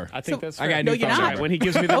my number. I think that's I got a fair. new No, you're phone not. number. When he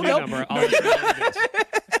gives me the Oh, new no. number, I'll let you know what it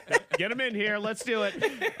is. Get him in here. Let's do it.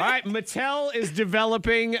 All right. Mattel is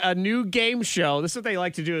developing a new game show. This is what they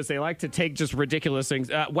like to do is they like to take just ridiculous things.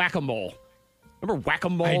 Whack-a-mole. Remember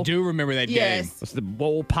Whack-a-Mole? I do remember that game. Yes. That's the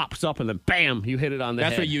bowl pops up and then bam, you hit it on the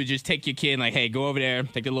That's head. where you would just take your kid and like, hey, go over there,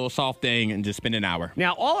 take a little soft thing, and just spend an hour.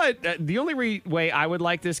 Now, the only way I would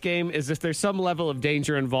like this game is if there's some level of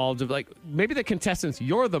danger involved of like maybe the contestants,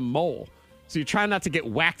 you're the mole. So you try not to get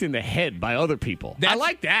whacked in the head by other people. I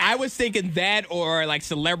like that. I was thinking that or like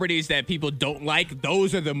celebrities that people don't like,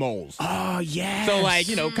 those are the moles. Oh, yeah. So like,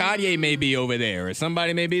 Kanye may be over there or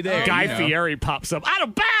somebody may be there. Guy you know. Fieri pops up out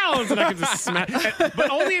of bounds, and I can just smack. But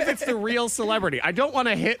only if it's the real celebrity. I don't want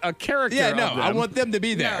to hit a character. Yeah, no, of them. I want them to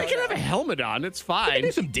be there. They can have a helmet on. It's fine.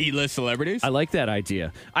 Do some D-list celebrities. I like that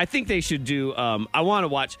idea. I think they should do. I want to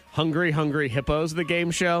watch Hungry Hungry Hippos, the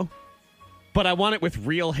game show. But I want it with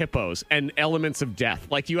real hippos and elements of death.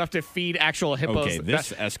 Like you have to feed actual hippos. Okay,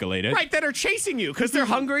 this escalated. Right, that are chasing you because they're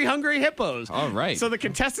hungry hippos. All right. So the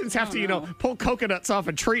contestants have to, pull coconuts off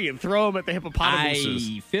a tree and throw them at the hippopotamuses.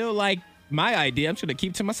 I feel like my idea, I'm just going to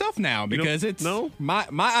keep to myself now because it's no? my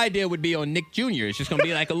idea would be on Nick Jr. It's just going to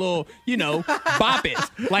be like a little, bop it.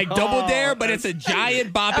 Like Double Dare, but it's a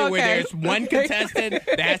giant bop it where there's one contestant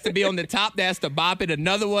that has to be on the top that has to bop it.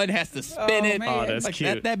 Another one has to spin it. man. Oh, that's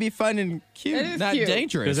cute. That'd be fun and cute, That is not cute.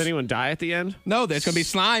 dangerous. Does anyone die at the end? No, there's going to be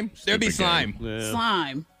slime. There'll be slime. Yeah.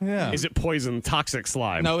 Slime. Yeah. Is it poison, toxic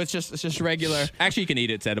slime? No, it's just regular. Actually, you can eat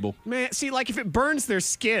it. It's edible. Man, see, like if it burns their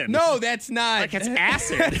skin. No, that's not. Like it's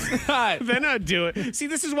acid. Then I'd do it. See,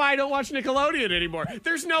 this is why I don't watch Nickelodeon anymore.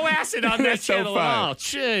 There's no acid on that That's so channel fun. at all.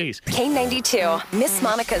 Jeez. K92, Miss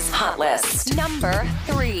Monica's Hot List. Number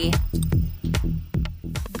 3.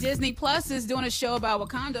 Disney Plus is doing a show about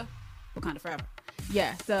Wakanda Forever.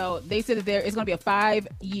 Yeah, so they said that it's going to be a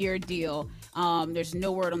 5-year deal. There's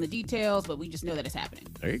no word on the details, but we just know that it's happening.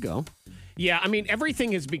 There you go. Yeah, I mean,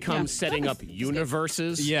 everything has become Yeah. setting up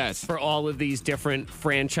universes Yes. for all of these different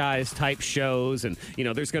franchise-type shows. And,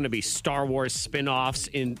 there's going to be Star Wars spin-offs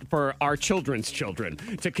for our children's children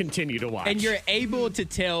to continue to watch. And you're able to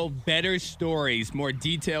tell better stories, more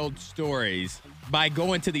detailed stories by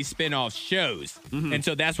going to these spin-off shows. And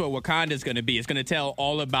so that's what Wakanda is going to be. It's going to tell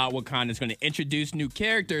all about Wakanda. It's going to introduce new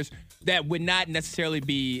characters that would not necessarily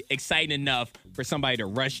be exciting enough for somebody to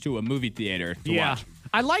rush to a movie theater to watch.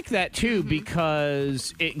 I like that too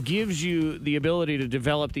because it gives you the ability to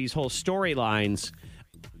develop these whole storylines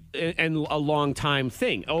and a long time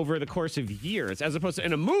thing over the course of years, as opposed to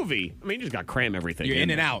in a movie. I mean, you just got to cram everything. You're in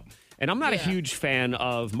and there. out. And I'm not a huge fan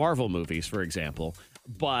of Marvel movies, for example.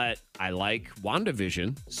 But I like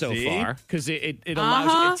WandaVision so See? far because it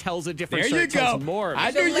allows it tells a different There you story. It tells go. more. I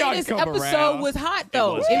The knew y'all latest come episode around. was hot,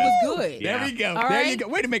 though. It was was good. good. Yeah. There we go. All There right. you go.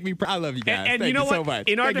 Way to make me proud. I love you guys. And Thank you know so what? much.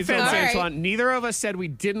 In our Thank you so defense, much. All right. Antoine, neither of us said we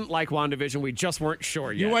didn't like WandaVision. We just weren't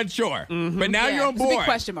sure yet. You weren't sure. But now Yeah, you're on it's a big board.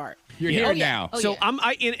 question mark. You're here Oh, yeah. now. Oh, So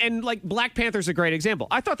yeah. and like Black Panther's a great example.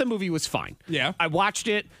 I thought the movie was fine. Yeah. I watched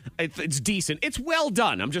it. It's decent. It's well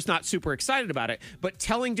done. I'm just not super excited about it. But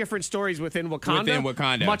telling different stories within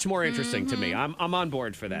Wakanda, much more interesting to me. I'm on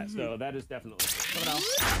board for that. So that is definitely.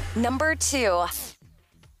 Number 2.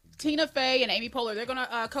 Tina Fey and Amy Poehler, they're going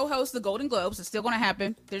to co-host the Golden Globes. It's still going to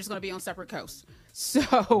happen. They're just going to be on separate coasts. So,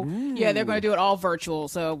 yeah, they're going to do it all virtual.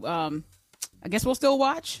 So, I guess we'll still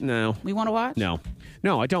watch. No. We want to watch? No,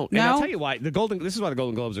 I don't. And I'll No? tell you why. This is why the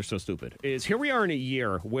Golden Globes are so stupid. Is here we are in a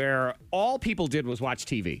year where all people did was watch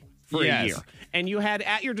TV for a Yes. year. And you had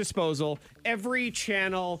at your disposal every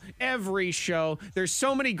channel, every show. There's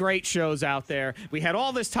so many great shows out there. We had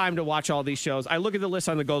all this time to watch all these shows. I look at the list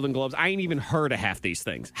on the Golden Globes. I ain't even heard of half these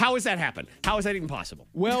things. How has that happened? How is that even possible?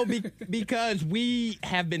 Well, because we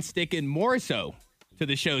have been sticking more so to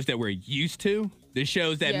the shows that we're used to, the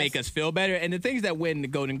shows that Yes. make us feel better, and the things that win the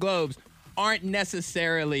Golden Globes aren't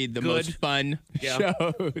necessarily the most fun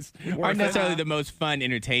shows, aren't necessarily the most fun,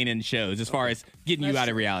 entertaining shows as far as getting you out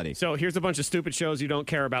of reality. So here's a bunch of stupid shows you don't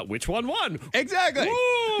care about. Which one won? Exactly.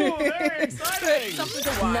 Ooh, very exciting. Something to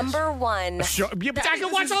watch. Number 1. Sure, yeah, but I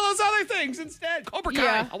can watch all those other things instead. Cobra Kai.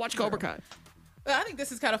 Yeah. I'll watch Cobra Kai. I think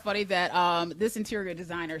this is kind of funny that this interior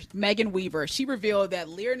designer, Megan Weaver, she revealed that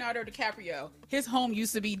Leonardo DiCaprio, his home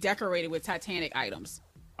used to be decorated with Titanic items.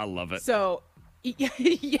 I love it. So,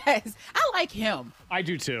 yes, I like him. I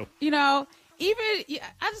do too. I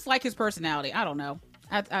just like his personality. I don't know.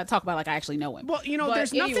 I talk about it like I actually know him. Well, But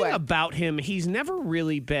there's nothing anyway. about him. He's never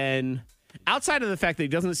really been, outside of the fact that he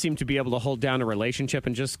doesn't seem to be able to hold down a relationship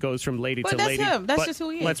and just goes from lady But to that's lady. him. That's But just who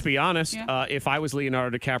he is. Let's be honest. Yeah. If I was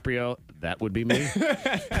Leonardo DiCaprio, that would be me.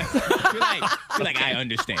 You're like, I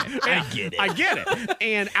understand. I get it. I get it.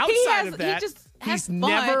 And outside of that, he just has he's fun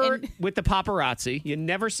never and- with the paparazzi. You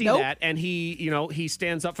never see Nope. that. And he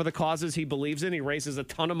stands up for the causes he believes in. He raises a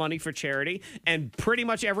ton of money for charity. And pretty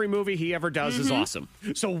much every movie he ever does is awesome.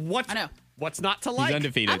 So I know. what's not to He's like?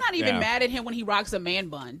 undefeated. I'm not even Yeah. mad at him when he rocks a man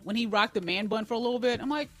bun. When he rocked the man bun for a little bit, I'm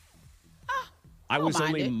like, I was don't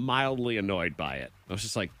mind only it. mildly annoyed by it. I was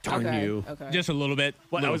just like, darn okay, you. okay. Just a little bit.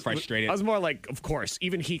 Well, a little I was frustrated. I was more like, of course,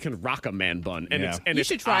 even he can rock a man bun, and Yeah. and You it's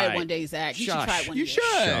should try I. it one day, Zach. You should Shush. try it one You day.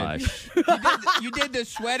 should. Shush. You did the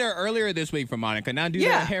sweater earlier this week for Monica. Now do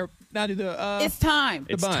Yeah. the hair. Now do the. It's time.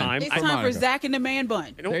 It's bun. time. It's I- time for Monica. Zach and the man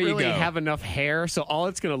bun. I don't There you really go. have enough hair, so all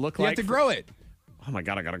it's going to look You like have to grow it. Oh my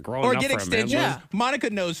god, I got to grow Or enough get for a man extensions. bun. Yeah.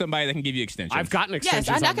 Monica knows somebody that can give you extensions. I've gotten Yes,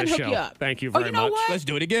 extensions I on can this hook show. you up. Thank you Oh, very you know much. what? Let's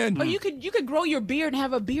do it again. Or you could grow your beard and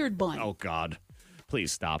have a beard bun. Oh god,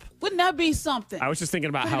 please stop. Wouldn't that be something? I was just thinking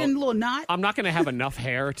about Put how it in a little knot. I'm not going to have enough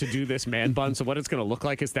hair to do this man bun, so what it's going to look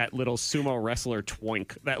like is that little sumo wrestler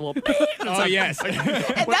twink. That little. Oh, yes. and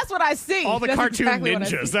that's what I see. All the That's cartoon exactly what I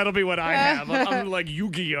ninjas. see. That'll be what I have. I'm like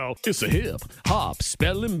Yu-Gi-Oh. It's a hip hop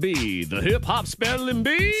spelling bee. The hip hop spelling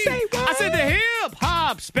bee. Say what? I said the hip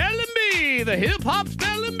hop spelling bee. Bee, the hip hop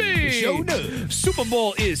spelling bee. Sure does. Super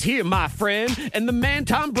Bowl is here, my friend, and the man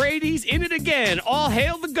Tom Brady's in it again. All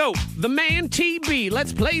hail the GOAT, the man TB.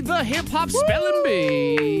 Let's play the hip hop spelling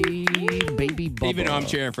bee. Baby Bubba. Even though I'm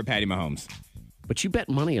cheering for Patty Mahomes. But you bet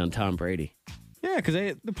money on Tom Brady. Yeah, because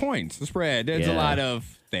the points, the spread. There's Yeah. a lot of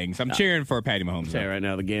things. I'm cheering for Patty Mahomes. Say though. right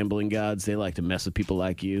now, the gambling gods, they like to mess with people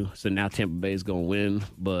like you. So now Tampa Bay's going to win,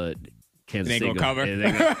 but Kansas They ain't City gonna cover.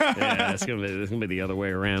 Yeah, it's gonna be the other way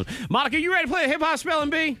around. Monica, you ready to play a hip hop spelling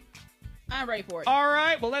bee? I'm ready for it. All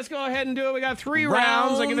right, well, let's go ahead and do it. We got 3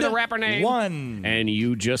 rounds. I give you the rapper name. 1. And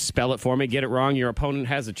you just spell it for me. Get it wrong. Your opponent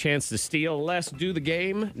has a chance to steal. Let's do the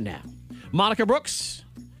game now. Monica Brooks,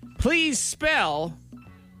 please spell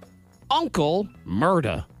Uncle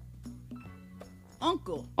Murda.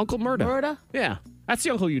 Uncle. Uncle Murda. Murda? Yeah. That's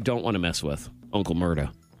the uncle you don't want to mess with. Uncle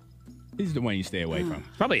Murda. He's the one you stay away from.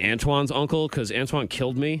 Probably Antoine's uncle, because Antoine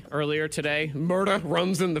killed me earlier today. Murda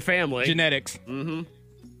runs in the family. Genetics.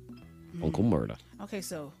 Uncle Murda. Okay,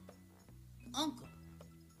 so Uncle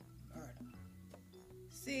Murda.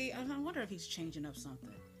 See, I wonder if he's changing up something.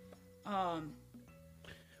 Well,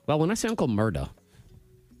 when I say Uncle Murda,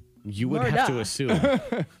 you would have to Murda. assume.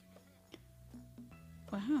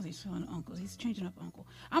 Well, how is he spelling uncle? He's changing up uncle.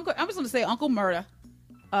 I'm just going to say Uncle Murda.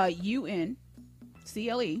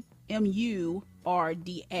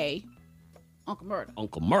 UNCLEMURDA. Uncle Murda.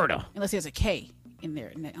 Uncle Murda. Unless there's a K in there.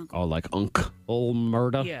 In that uncle. Oh, like Uncle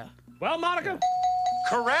Murda? Yeah. Well, Monica.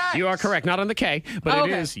 Correct. You are correct. Not on the K, but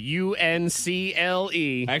Okay. it is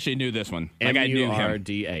UNCLE. I actually knew this one. Like I knew him.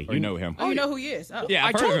 MURDA. Or you know him. Oh, you know who he is. Oh. Yeah,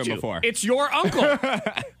 I've I heard told of him you. before. It's your uncle.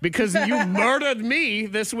 Because you murdered me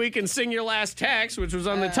this week in Sing Your Last Text, which was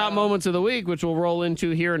on the top moments of the week, which we'll roll into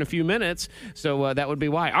here in a few minutes. So that would be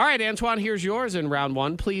why. All right, Antoine, here's yours in round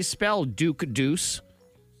 1. Please spell Duke Deuce.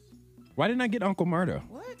 Why didn't I get Uncle Murda?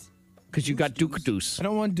 What? Because you got Duke Deuce. I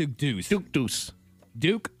don't want Duke Deuce. Duke Deuce.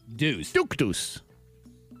 Duke Deuce. Duke Deuce.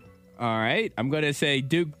 All right. I'm going to say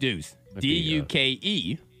Duke Deuce.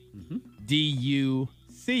 DUKE.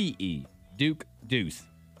 DUCE. Duke Deuce.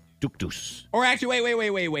 Duke Deuce. Or actually, wait.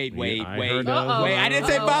 I heard of- Wait, I didn't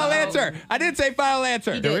say final answer. I didn't say final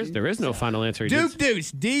answer. There is no final answer. Duke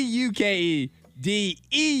Deuce. DUKE.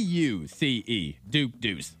 DEUCE. Duke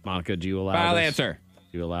Deuce. Monica, do you allow Final this? answer.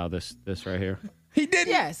 Do you allow this right here? He didn't.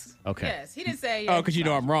 Yes. Okay. Yes. He didn't say. Oh, because you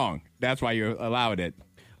know I'm wrong. That's why you're allowed it.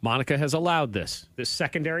 Monica has allowed this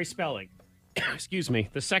secondary spelling. Excuse me.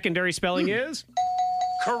 The secondary spelling is?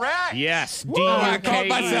 Correct. Yes. I caught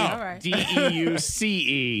myself. All right.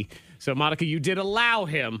 DEUCE. So, Monica, you did allow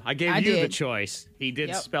him. I gave you the did. choice. He did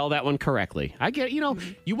Yep. spell that one correctly. I get, you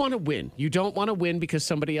want to win. You don't want to win because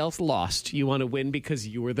somebody else lost. You want to win because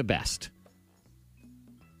you were the best.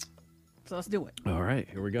 So let's do it. All right,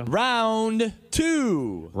 here we go. Round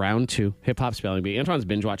 2. Round 2, hip hop spelling bee. Antoine's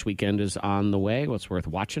binge watch weekend is on the way. What's worth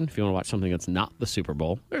watching? If you want to watch something that's not the Super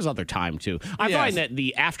Bowl, there's other time too. I Yes. find that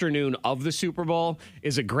the afternoon of the Super Bowl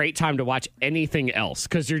is a great time to watch anything else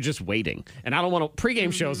because you're just waiting. And I don't want to.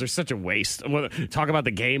 Pregame shows are such a waste. I'm going to talk about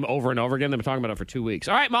the game over and over again. They've been talking about it for 2 weeks.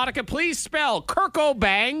 All right, Monica, please spell Kirko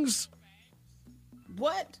Bangs.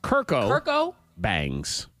 What? Kirko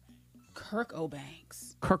Bangs. Kirk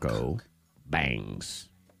O'Banks. Kirko Bangs.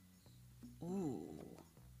 Ooh.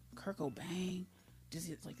 Kirk O'Bang. Is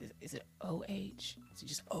it like this? Is it OH? Is it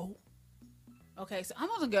just O? Okay, so I'm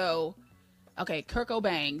gonna go. Okay, Kirk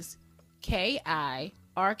O'Bangs.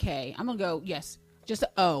 KIRK. I'm gonna go. Yes, just a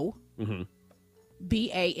O.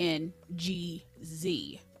 BANGZ.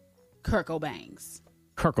 Kirk O'Bangs.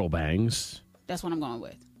 Kirko Bangs That's what I'm going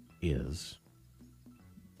with. is.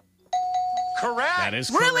 Correct. That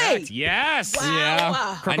is Really? correct. Yes.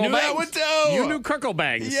 Wow. I knew that one too. You knew Kirko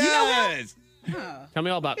Bangs. Yes. Tell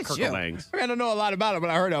me all about you. Kirko Bangs. I don't know a lot about it,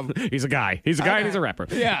 but I heard of him. He's a guy. He's a guy and he's a rapper.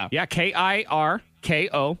 Yeah. Yeah.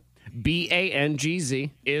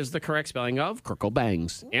 KIRKOBANGZ is the correct spelling of Kirko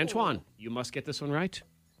Bangs. Antoine, you must get this one right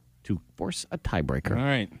to force a tiebreaker. All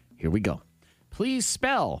right. Here we go. Please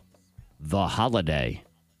spell The Holiday.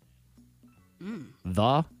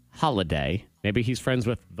 The Holiday. Maybe he's friends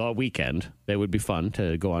with The Weeknd. They would be fun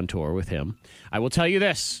to go on tour with him. I will tell you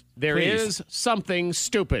this. There Please. is something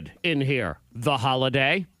stupid in here. The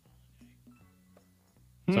Holiday.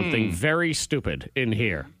 Something very stupid in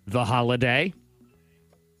here. The Holiday.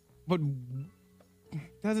 But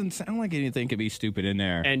doesn't sound like anything could be stupid in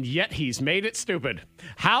there. And yet he's made it stupid.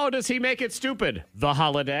 How does he make it stupid? The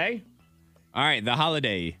Holiday. All right, the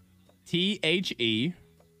holiday. THEHOLID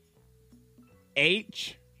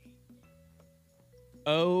 @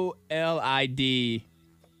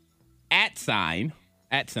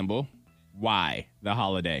 symbol Y. The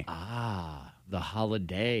holiday. Ah, the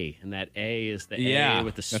holiday, and that A is the Yeah, A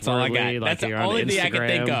with the that's all I got. swirly, like That's the you're on only thing I can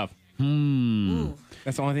think Instagram. of.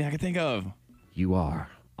 That's the only thing I can think of. You are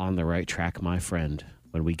on the right track, my friend.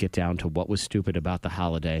 When we get down to what was stupid about the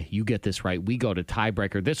holiday, you get this right, we go to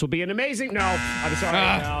tiebreaker. This will be an amazing. No, I'm sorry.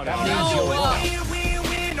 No, that means you lost.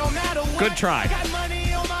 Good try.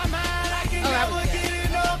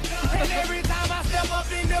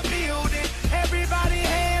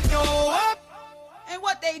 And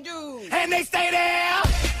what they do? And they stay there.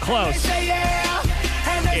 Close. Say yeah.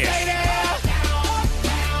 And they stay there.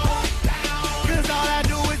 Cause all I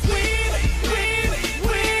do is win.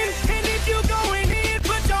 And if you going in,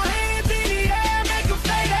 put your hands in the air, make them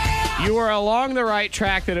stay there. You were along the right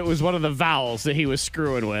track that it was one of the vowels that he was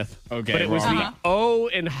screwing with. Okay, But it was wrong. the O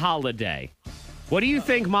in holiday. What do you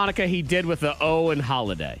think, Monica, he did with the O in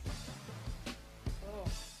holiday?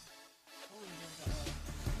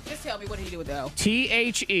 Just tell me what did he do with the O?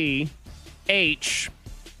 THEHXLIDAY.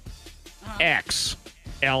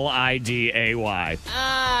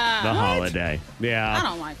 The holiday. Yeah. I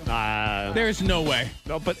don't like him. There's no way.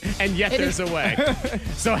 No, and yet there's a way.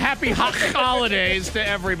 So happy holidays to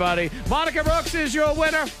everybody. Monica Brooks is your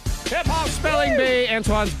winner. Hip Hop Spelling Bee.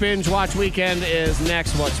 Antoine's Binge Watch Weekend is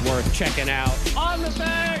next. What's worth checking out on the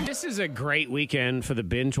thing? This is a great weekend for the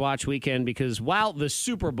Binge Watch Weekend because while the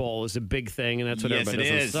Super Bowl is a big thing, and that's what Yes, everybody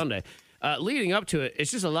it does on is. Sunday, leading up to it,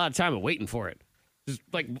 it's just a lot of time of waiting for it. Just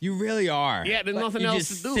like You really are. Yeah, there's nothing You're else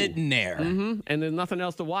just to do. sitting there. and there's nothing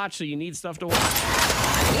else to watch, so you need stuff to watch.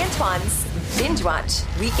 Antoine's Binge Watch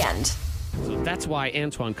Weekend. So that's why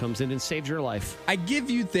Antoine comes in and saves your life. I give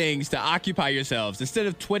you things to occupy yourselves instead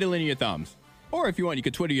of twiddling your thumbs. Or if you want, you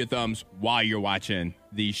could twiddle your thumbs while you're watching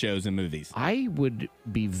these shows and movies. I would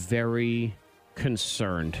be very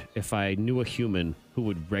concerned if I knew a human who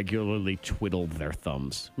would regularly twiddle their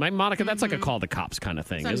thumbs. Monica, that's like a call the cops kind of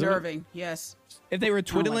thing, It's isn't unnerving. Yes. If they were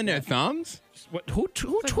twiddling their thumbs, it? Who Like,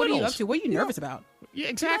 twiddles? what are you up to? What are you nervous about? Yeah,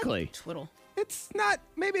 exactly. Twiddle. it's not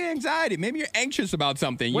maybe anxiety. Maybe you're anxious about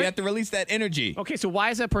something. What? You have to release that energy. Okay, so why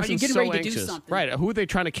is that person you getting so ready to do anxious? something? Right, who are they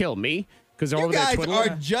trying to kill? Me? Because they're You over there guys twiddling?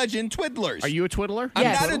 are judging twiddlers. Are you a twiddler? I'm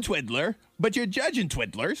Yes. not a twiddler, but you're judging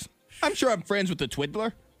twiddlers. I'm sure I'm friends with the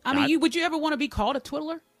twiddler. I mean, would you ever want to be called a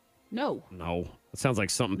twiddler? No. No. It sounds like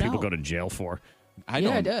something people No. go to jail for. I Yeah,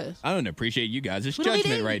 don't, it does. I don't appreciate you guys. It's Twiddly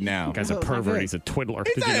judgment dee. right now. The guy's a Oh, not pervert. good. He's a twiddler.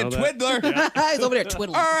 He's Did not you know a that? twiddler. He's over there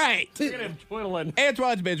twiddling. All right. Twiddling.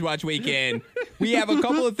 Antoine's Binge Watch Weekend. We have a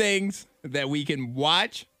couple of things that we can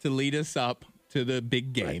watch to lead us up to the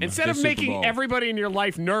big game. Instead the of Super making Bowl. everybody in your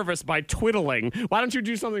life nervous by twiddling, why don't you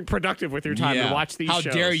do something productive with your time and watch these How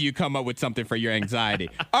shows? dare you come up with something for your anxiety?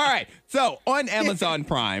 All right. So on Amazon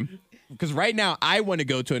Prime, because right now I want to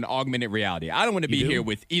go to an augmented reality. I don't want to be do? here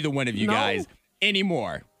with either one of you No. guys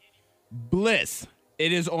anymore. Bliss.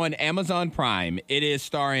 It is on Amazon Prime. It is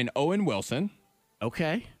starring Owen Wilson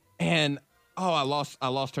Okay. and I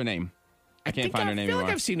lost her name. I can't find her name I feel anymore.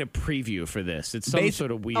 like I've seen a preview for this. It's some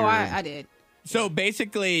sort of weird. Oh, I did. So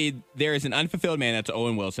basically, there is an unfulfilled man, that's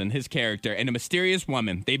Owen Wilson, his character, and a mysterious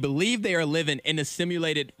woman. They believe they are living in a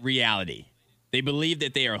simulated reality. They believe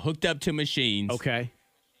that they are hooked up to machines. Okay.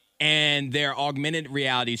 And their augmented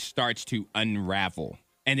reality starts to unravel.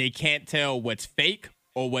 And they can't tell what's fake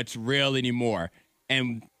or what's real anymore.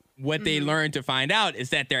 And what they learn to find out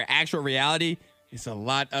is that their actual reality is a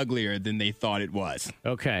lot uglier than they thought it was.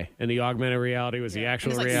 Okay. And the augmented reality was the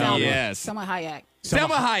actual It's like reality. Selma. Yes. Selma Hayek.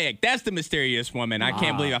 Selma Hayek, that's the mysterious woman. I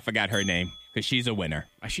can't believe I forgot her name because she's a winner.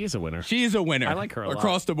 She is a winner. She's a winner. I like her a lot.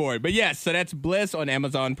 across the board. But yes, so that's Bliss on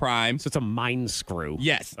Amazon Prime. So it's a mind screw.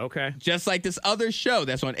 Yes. Okay. Just like this other show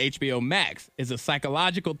that's on HBO Max is a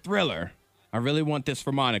psychological thriller. I really want this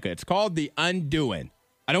for Monica. It's called The Undoing.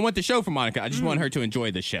 I don't want the show for Monica. I just want her to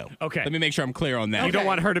enjoy the show. Okay. Let me make sure I'm clear on that. You don't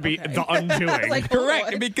want her to be the undoing. Like, Correct,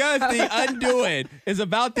 what? because The Undoing is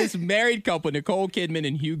about this married couple, Nicole Kidman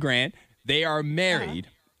and Hugh Grant. They are married,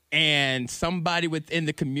 and somebody within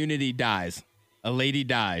the community dies. A lady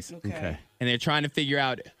dies. Okay. And they're trying to figure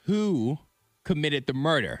out who committed the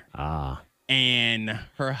murder. And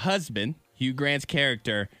her husband, Hugh Grant's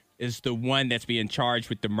character, is the one that's being charged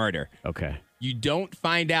with the murder. Okay. You don't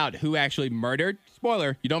find out who actually murdered.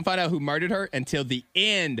 Spoiler, you don't find out who murdered her until the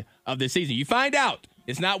end of the season. You find out.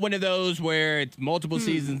 It's not one of those where it's multiple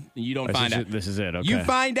seasons and you don't find out. This is it. Okay. You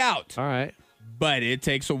find out. All right. But it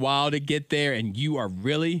takes a while to get there, and you are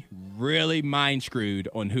really, really mind screwed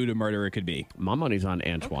on who the murderer could be. My money's on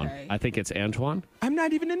Antoine. Okay. I think it's Antoine. I'm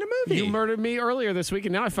not even in the movie. You murdered me earlier this week,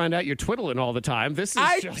 and now I find out you're twiddling all the time. This is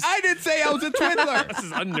I just... didn't say I was a twiddler. This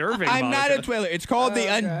is unnerving, I'm not Monica. a twiddler. It's called The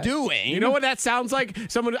Undoing. You know what that sounds like?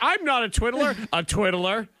 I'm not a twiddler. A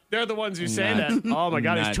twiddler. They're the ones who say that. Oh, my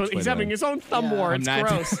God. He's twiddling. having his own thumb war. It's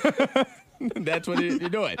gross. That's what you're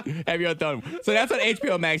doing. Have your thumb. So that's what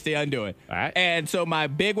HBO Max they undoing. All right. And so my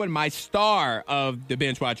big one, my star of the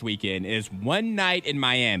binge watch weekend is One Night in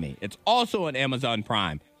Miami. It's also on Amazon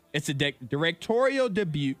Prime. It's a directorial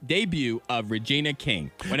debut of Regina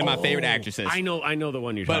King, one of my favorite actresses. I know the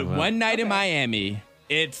one you're talking But about. One Night in Miami,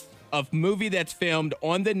 it's a movie that's filmed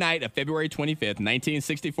on the night of February 25th,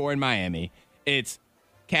 1964 in Miami. It's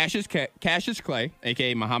Cassius Clay,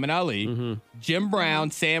 a.k.a. Muhammad Ali, Jim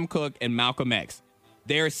Brown, Sam Cooke, and Malcolm X.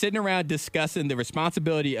 They're sitting around discussing the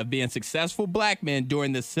responsibility of being successful black men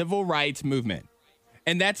during the civil rights movement.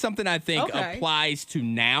 And that's something I think applies to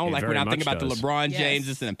now. It like very when I think much about does. the LeBron Yes.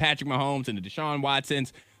 Jameses and the Patrick Mahomes and the Deshaun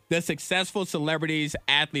Watsons, the successful celebrities,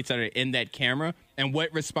 athletes that are in that camera, and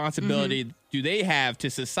what responsibility do they have to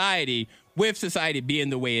society with society being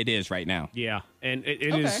the way it is right now? Yeah, and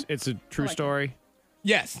it's a true story.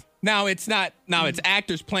 Yes. Now it's not. Now it's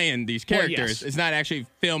actors playing these characters. Well, yes. It's not actually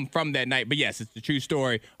filmed from that night. But yes, it's the true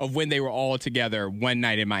story of when they were all together one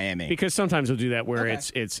night in Miami. Because sometimes they'll do that where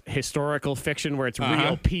it's historical fiction, where it's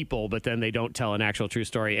real people, but then they don't tell an actual true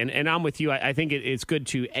story. And I'm with you. I think it's good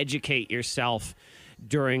to educate yourself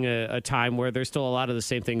during a time where there's still a lot of the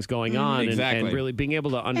same things going on, Exactly. and really being able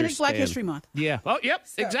to understand. And it's Black History Month. Yeah. Oh, yep.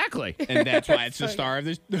 Exactly. And that's why it's the star of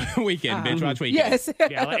the weekend, binge watch weekend. Yes.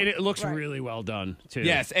 Yeah, and it looks really well done too.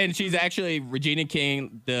 Yes, and she's actually Regina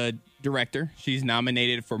King, the director. She's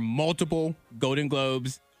nominated for multiple Golden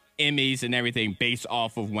Globes, Emmys, and everything based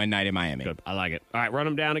off of One Night in Miami. Good. I like it. All right, run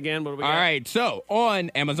them down again. What do we got? All right, so on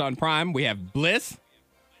Amazon Prime, we have Bliss.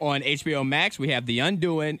 On HBO Max, we have The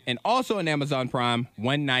Undoing, and also on Amazon Prime,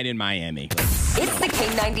 One Night in Miami. It's the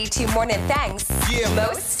K92 Morning Thangs.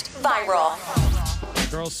 Most viral.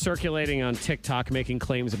 Girls circulating on TikTok making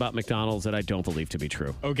claims about McDonald's that I don't believe to be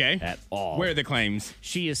true. Okay. At all. Where are the claims?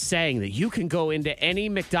 She is saying that you can go into any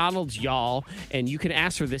McDonald's, y'all, and you can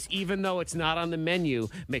ask for this, even though it's not on the menu.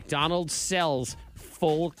 McDonald's sells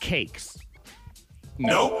full cakes.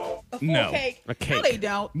 No. No. Cake. A cake. No, they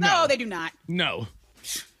don't. No. No, they do not. No.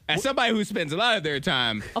 As somebody who spends a lot of their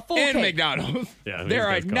time full in cake. McDonald's, Yeah, there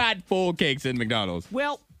are these guys go. not full cakes in McDonald's.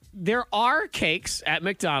 Well, there are cakes at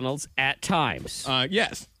McDonald's at times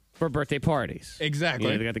Yes. for birthday parties. Exactly.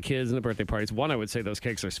 You know, they got the kids and the birthday parties. One, I would say those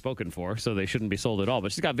cakes are spoken for, so they shouldn't be sold at all.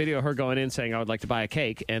 But she's got video of her going in saying, I would like to buy a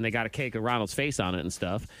cake, and they got a cake with Ronald's face on it and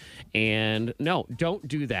stuff. And no, don't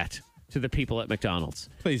do that to the people at McDonald's.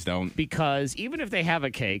 Please don't. Because even if they have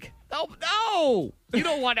a cake, no, you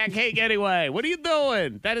don't want that cake anyway. What are you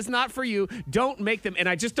doing? That is not for you. Don't make them. And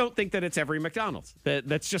I just don't think that it's every McDonald's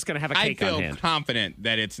that's just going to have a I cake on feel hand. confident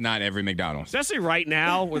that it's not every McDonald's. Especially right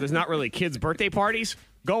now where there's not really kids' birthday parties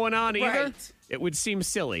going on either. Right. It would seem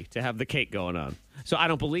silly to have the cake going on. So I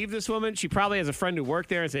don't believe this woman. She probably has a friend who worked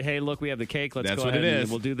there and say, hey, look, we have the cake. Let's That's go what ahead it and is.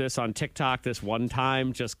 we'll do this on TikTok this one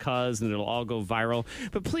time just cause, and it'll all go viral.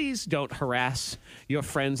 But please don't harass your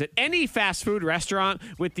friends at any fast food restaurant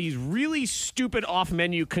with these really stupid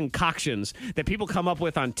off-menu concoctions that people come up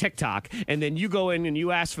with on TikTok, and then you go in and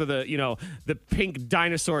you ask for the pink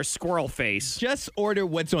dinosaur squirrel face. Just order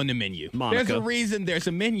what's on the menu. Monica. There's a reason there's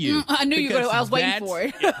a menu. I knew you were because gonna- I was waiting that's for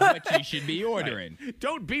it. what you should be ordering.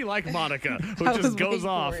 Don't be like Monica, who I was just goes waiting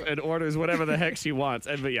off for it. and orders whatever the heck she wants.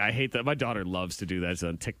 And but yeah, I hate that. My daughter loves to do that. It's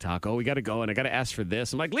on TikTok. Oh, we got to go and I got to ask for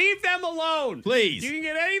this. I'm like, leave them alone. Please. You can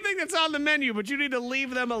get anything that's on the menu, but you need to leave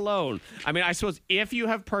them alone. I mean, I suppose if you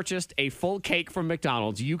have purchased a full cake from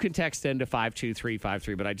McDonald's, you can text in to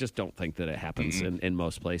 52353, but I just don't think that it happens in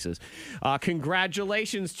most places.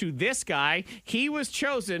 Congratulations to this guy. He was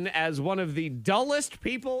chosen as one of the dullest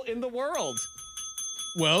people in the world.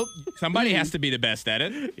 Well, somebody has to be the best at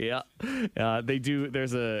it. Yeah. They do.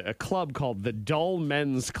 There's a club called the Dull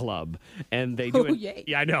Men's Club. And they do. yay.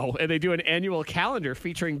 Yeah, I know. And they do an annual calendar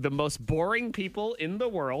featuring the most boring people in the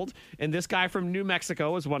world. And this guy from New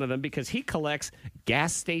Mexico is one of them because he collects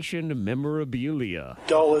gas station memorabilia.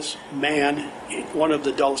 Dullest man, one of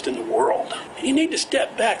the dullest in the world. You need to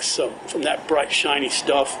step back some from that bright, shiny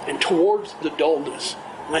stuff and towards the dullness.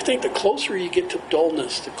 And I think the closer you get to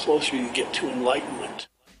dullness, the closer you get to enlightenment.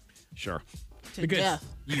 Sure. To death.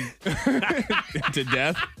 To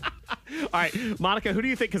death. All right, Monica, who do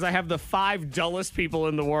you think? Because I have the 5 dullest people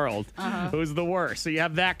in the world. Who's the worst? So you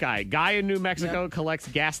have that guy. Guy in New Mexico collects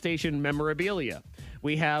gas station memorabilia.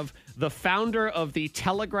 We have the founder of the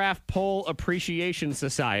Telegraph Pole Appreciation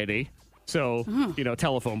Society. So,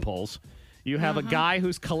 telephone poles. You have a guy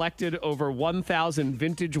who's collected over 1,000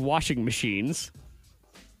 vintage washing machines.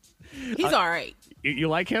 He's all right. You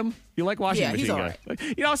like him? You like washing Yeah, machine he's all guy? right.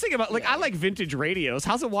 You know, I was thinking about I like vintage radios.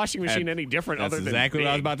 How's a washing machine any different? That's other than exactly what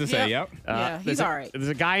I was big? about to say. Yep. Yeah, he's all right. There's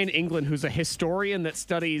a guy in England who's a historian that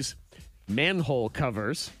studies manhole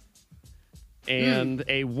covers, and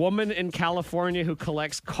a woman in California who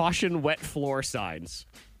collects caution wet floor signs.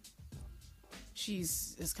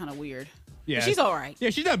 It's kind of weird. Yeah. But she's all right. Yeah,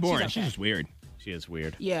 she's not boring. She's She's okay. just weird. She is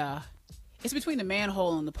weird. Yeah. It's between the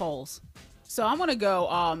manhole and the poles. So I'm going to go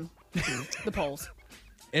the poles.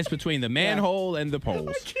 It's between the manhole and the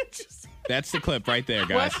poles. That's the clip right there,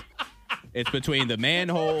 guys. It's between the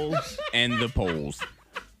manholes and the poles.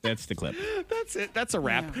 That's the clip. That's it. That's a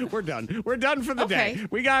wrap. Yeah. We're done. We're done for the Okay. day.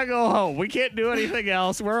 We got to go home. We can't do anything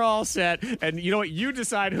else. We're all set. And you know what? You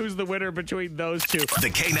decide who's the winner between those two. The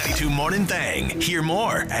K92 Morning Thang. Hear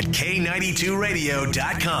more at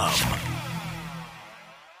K92Radio.com.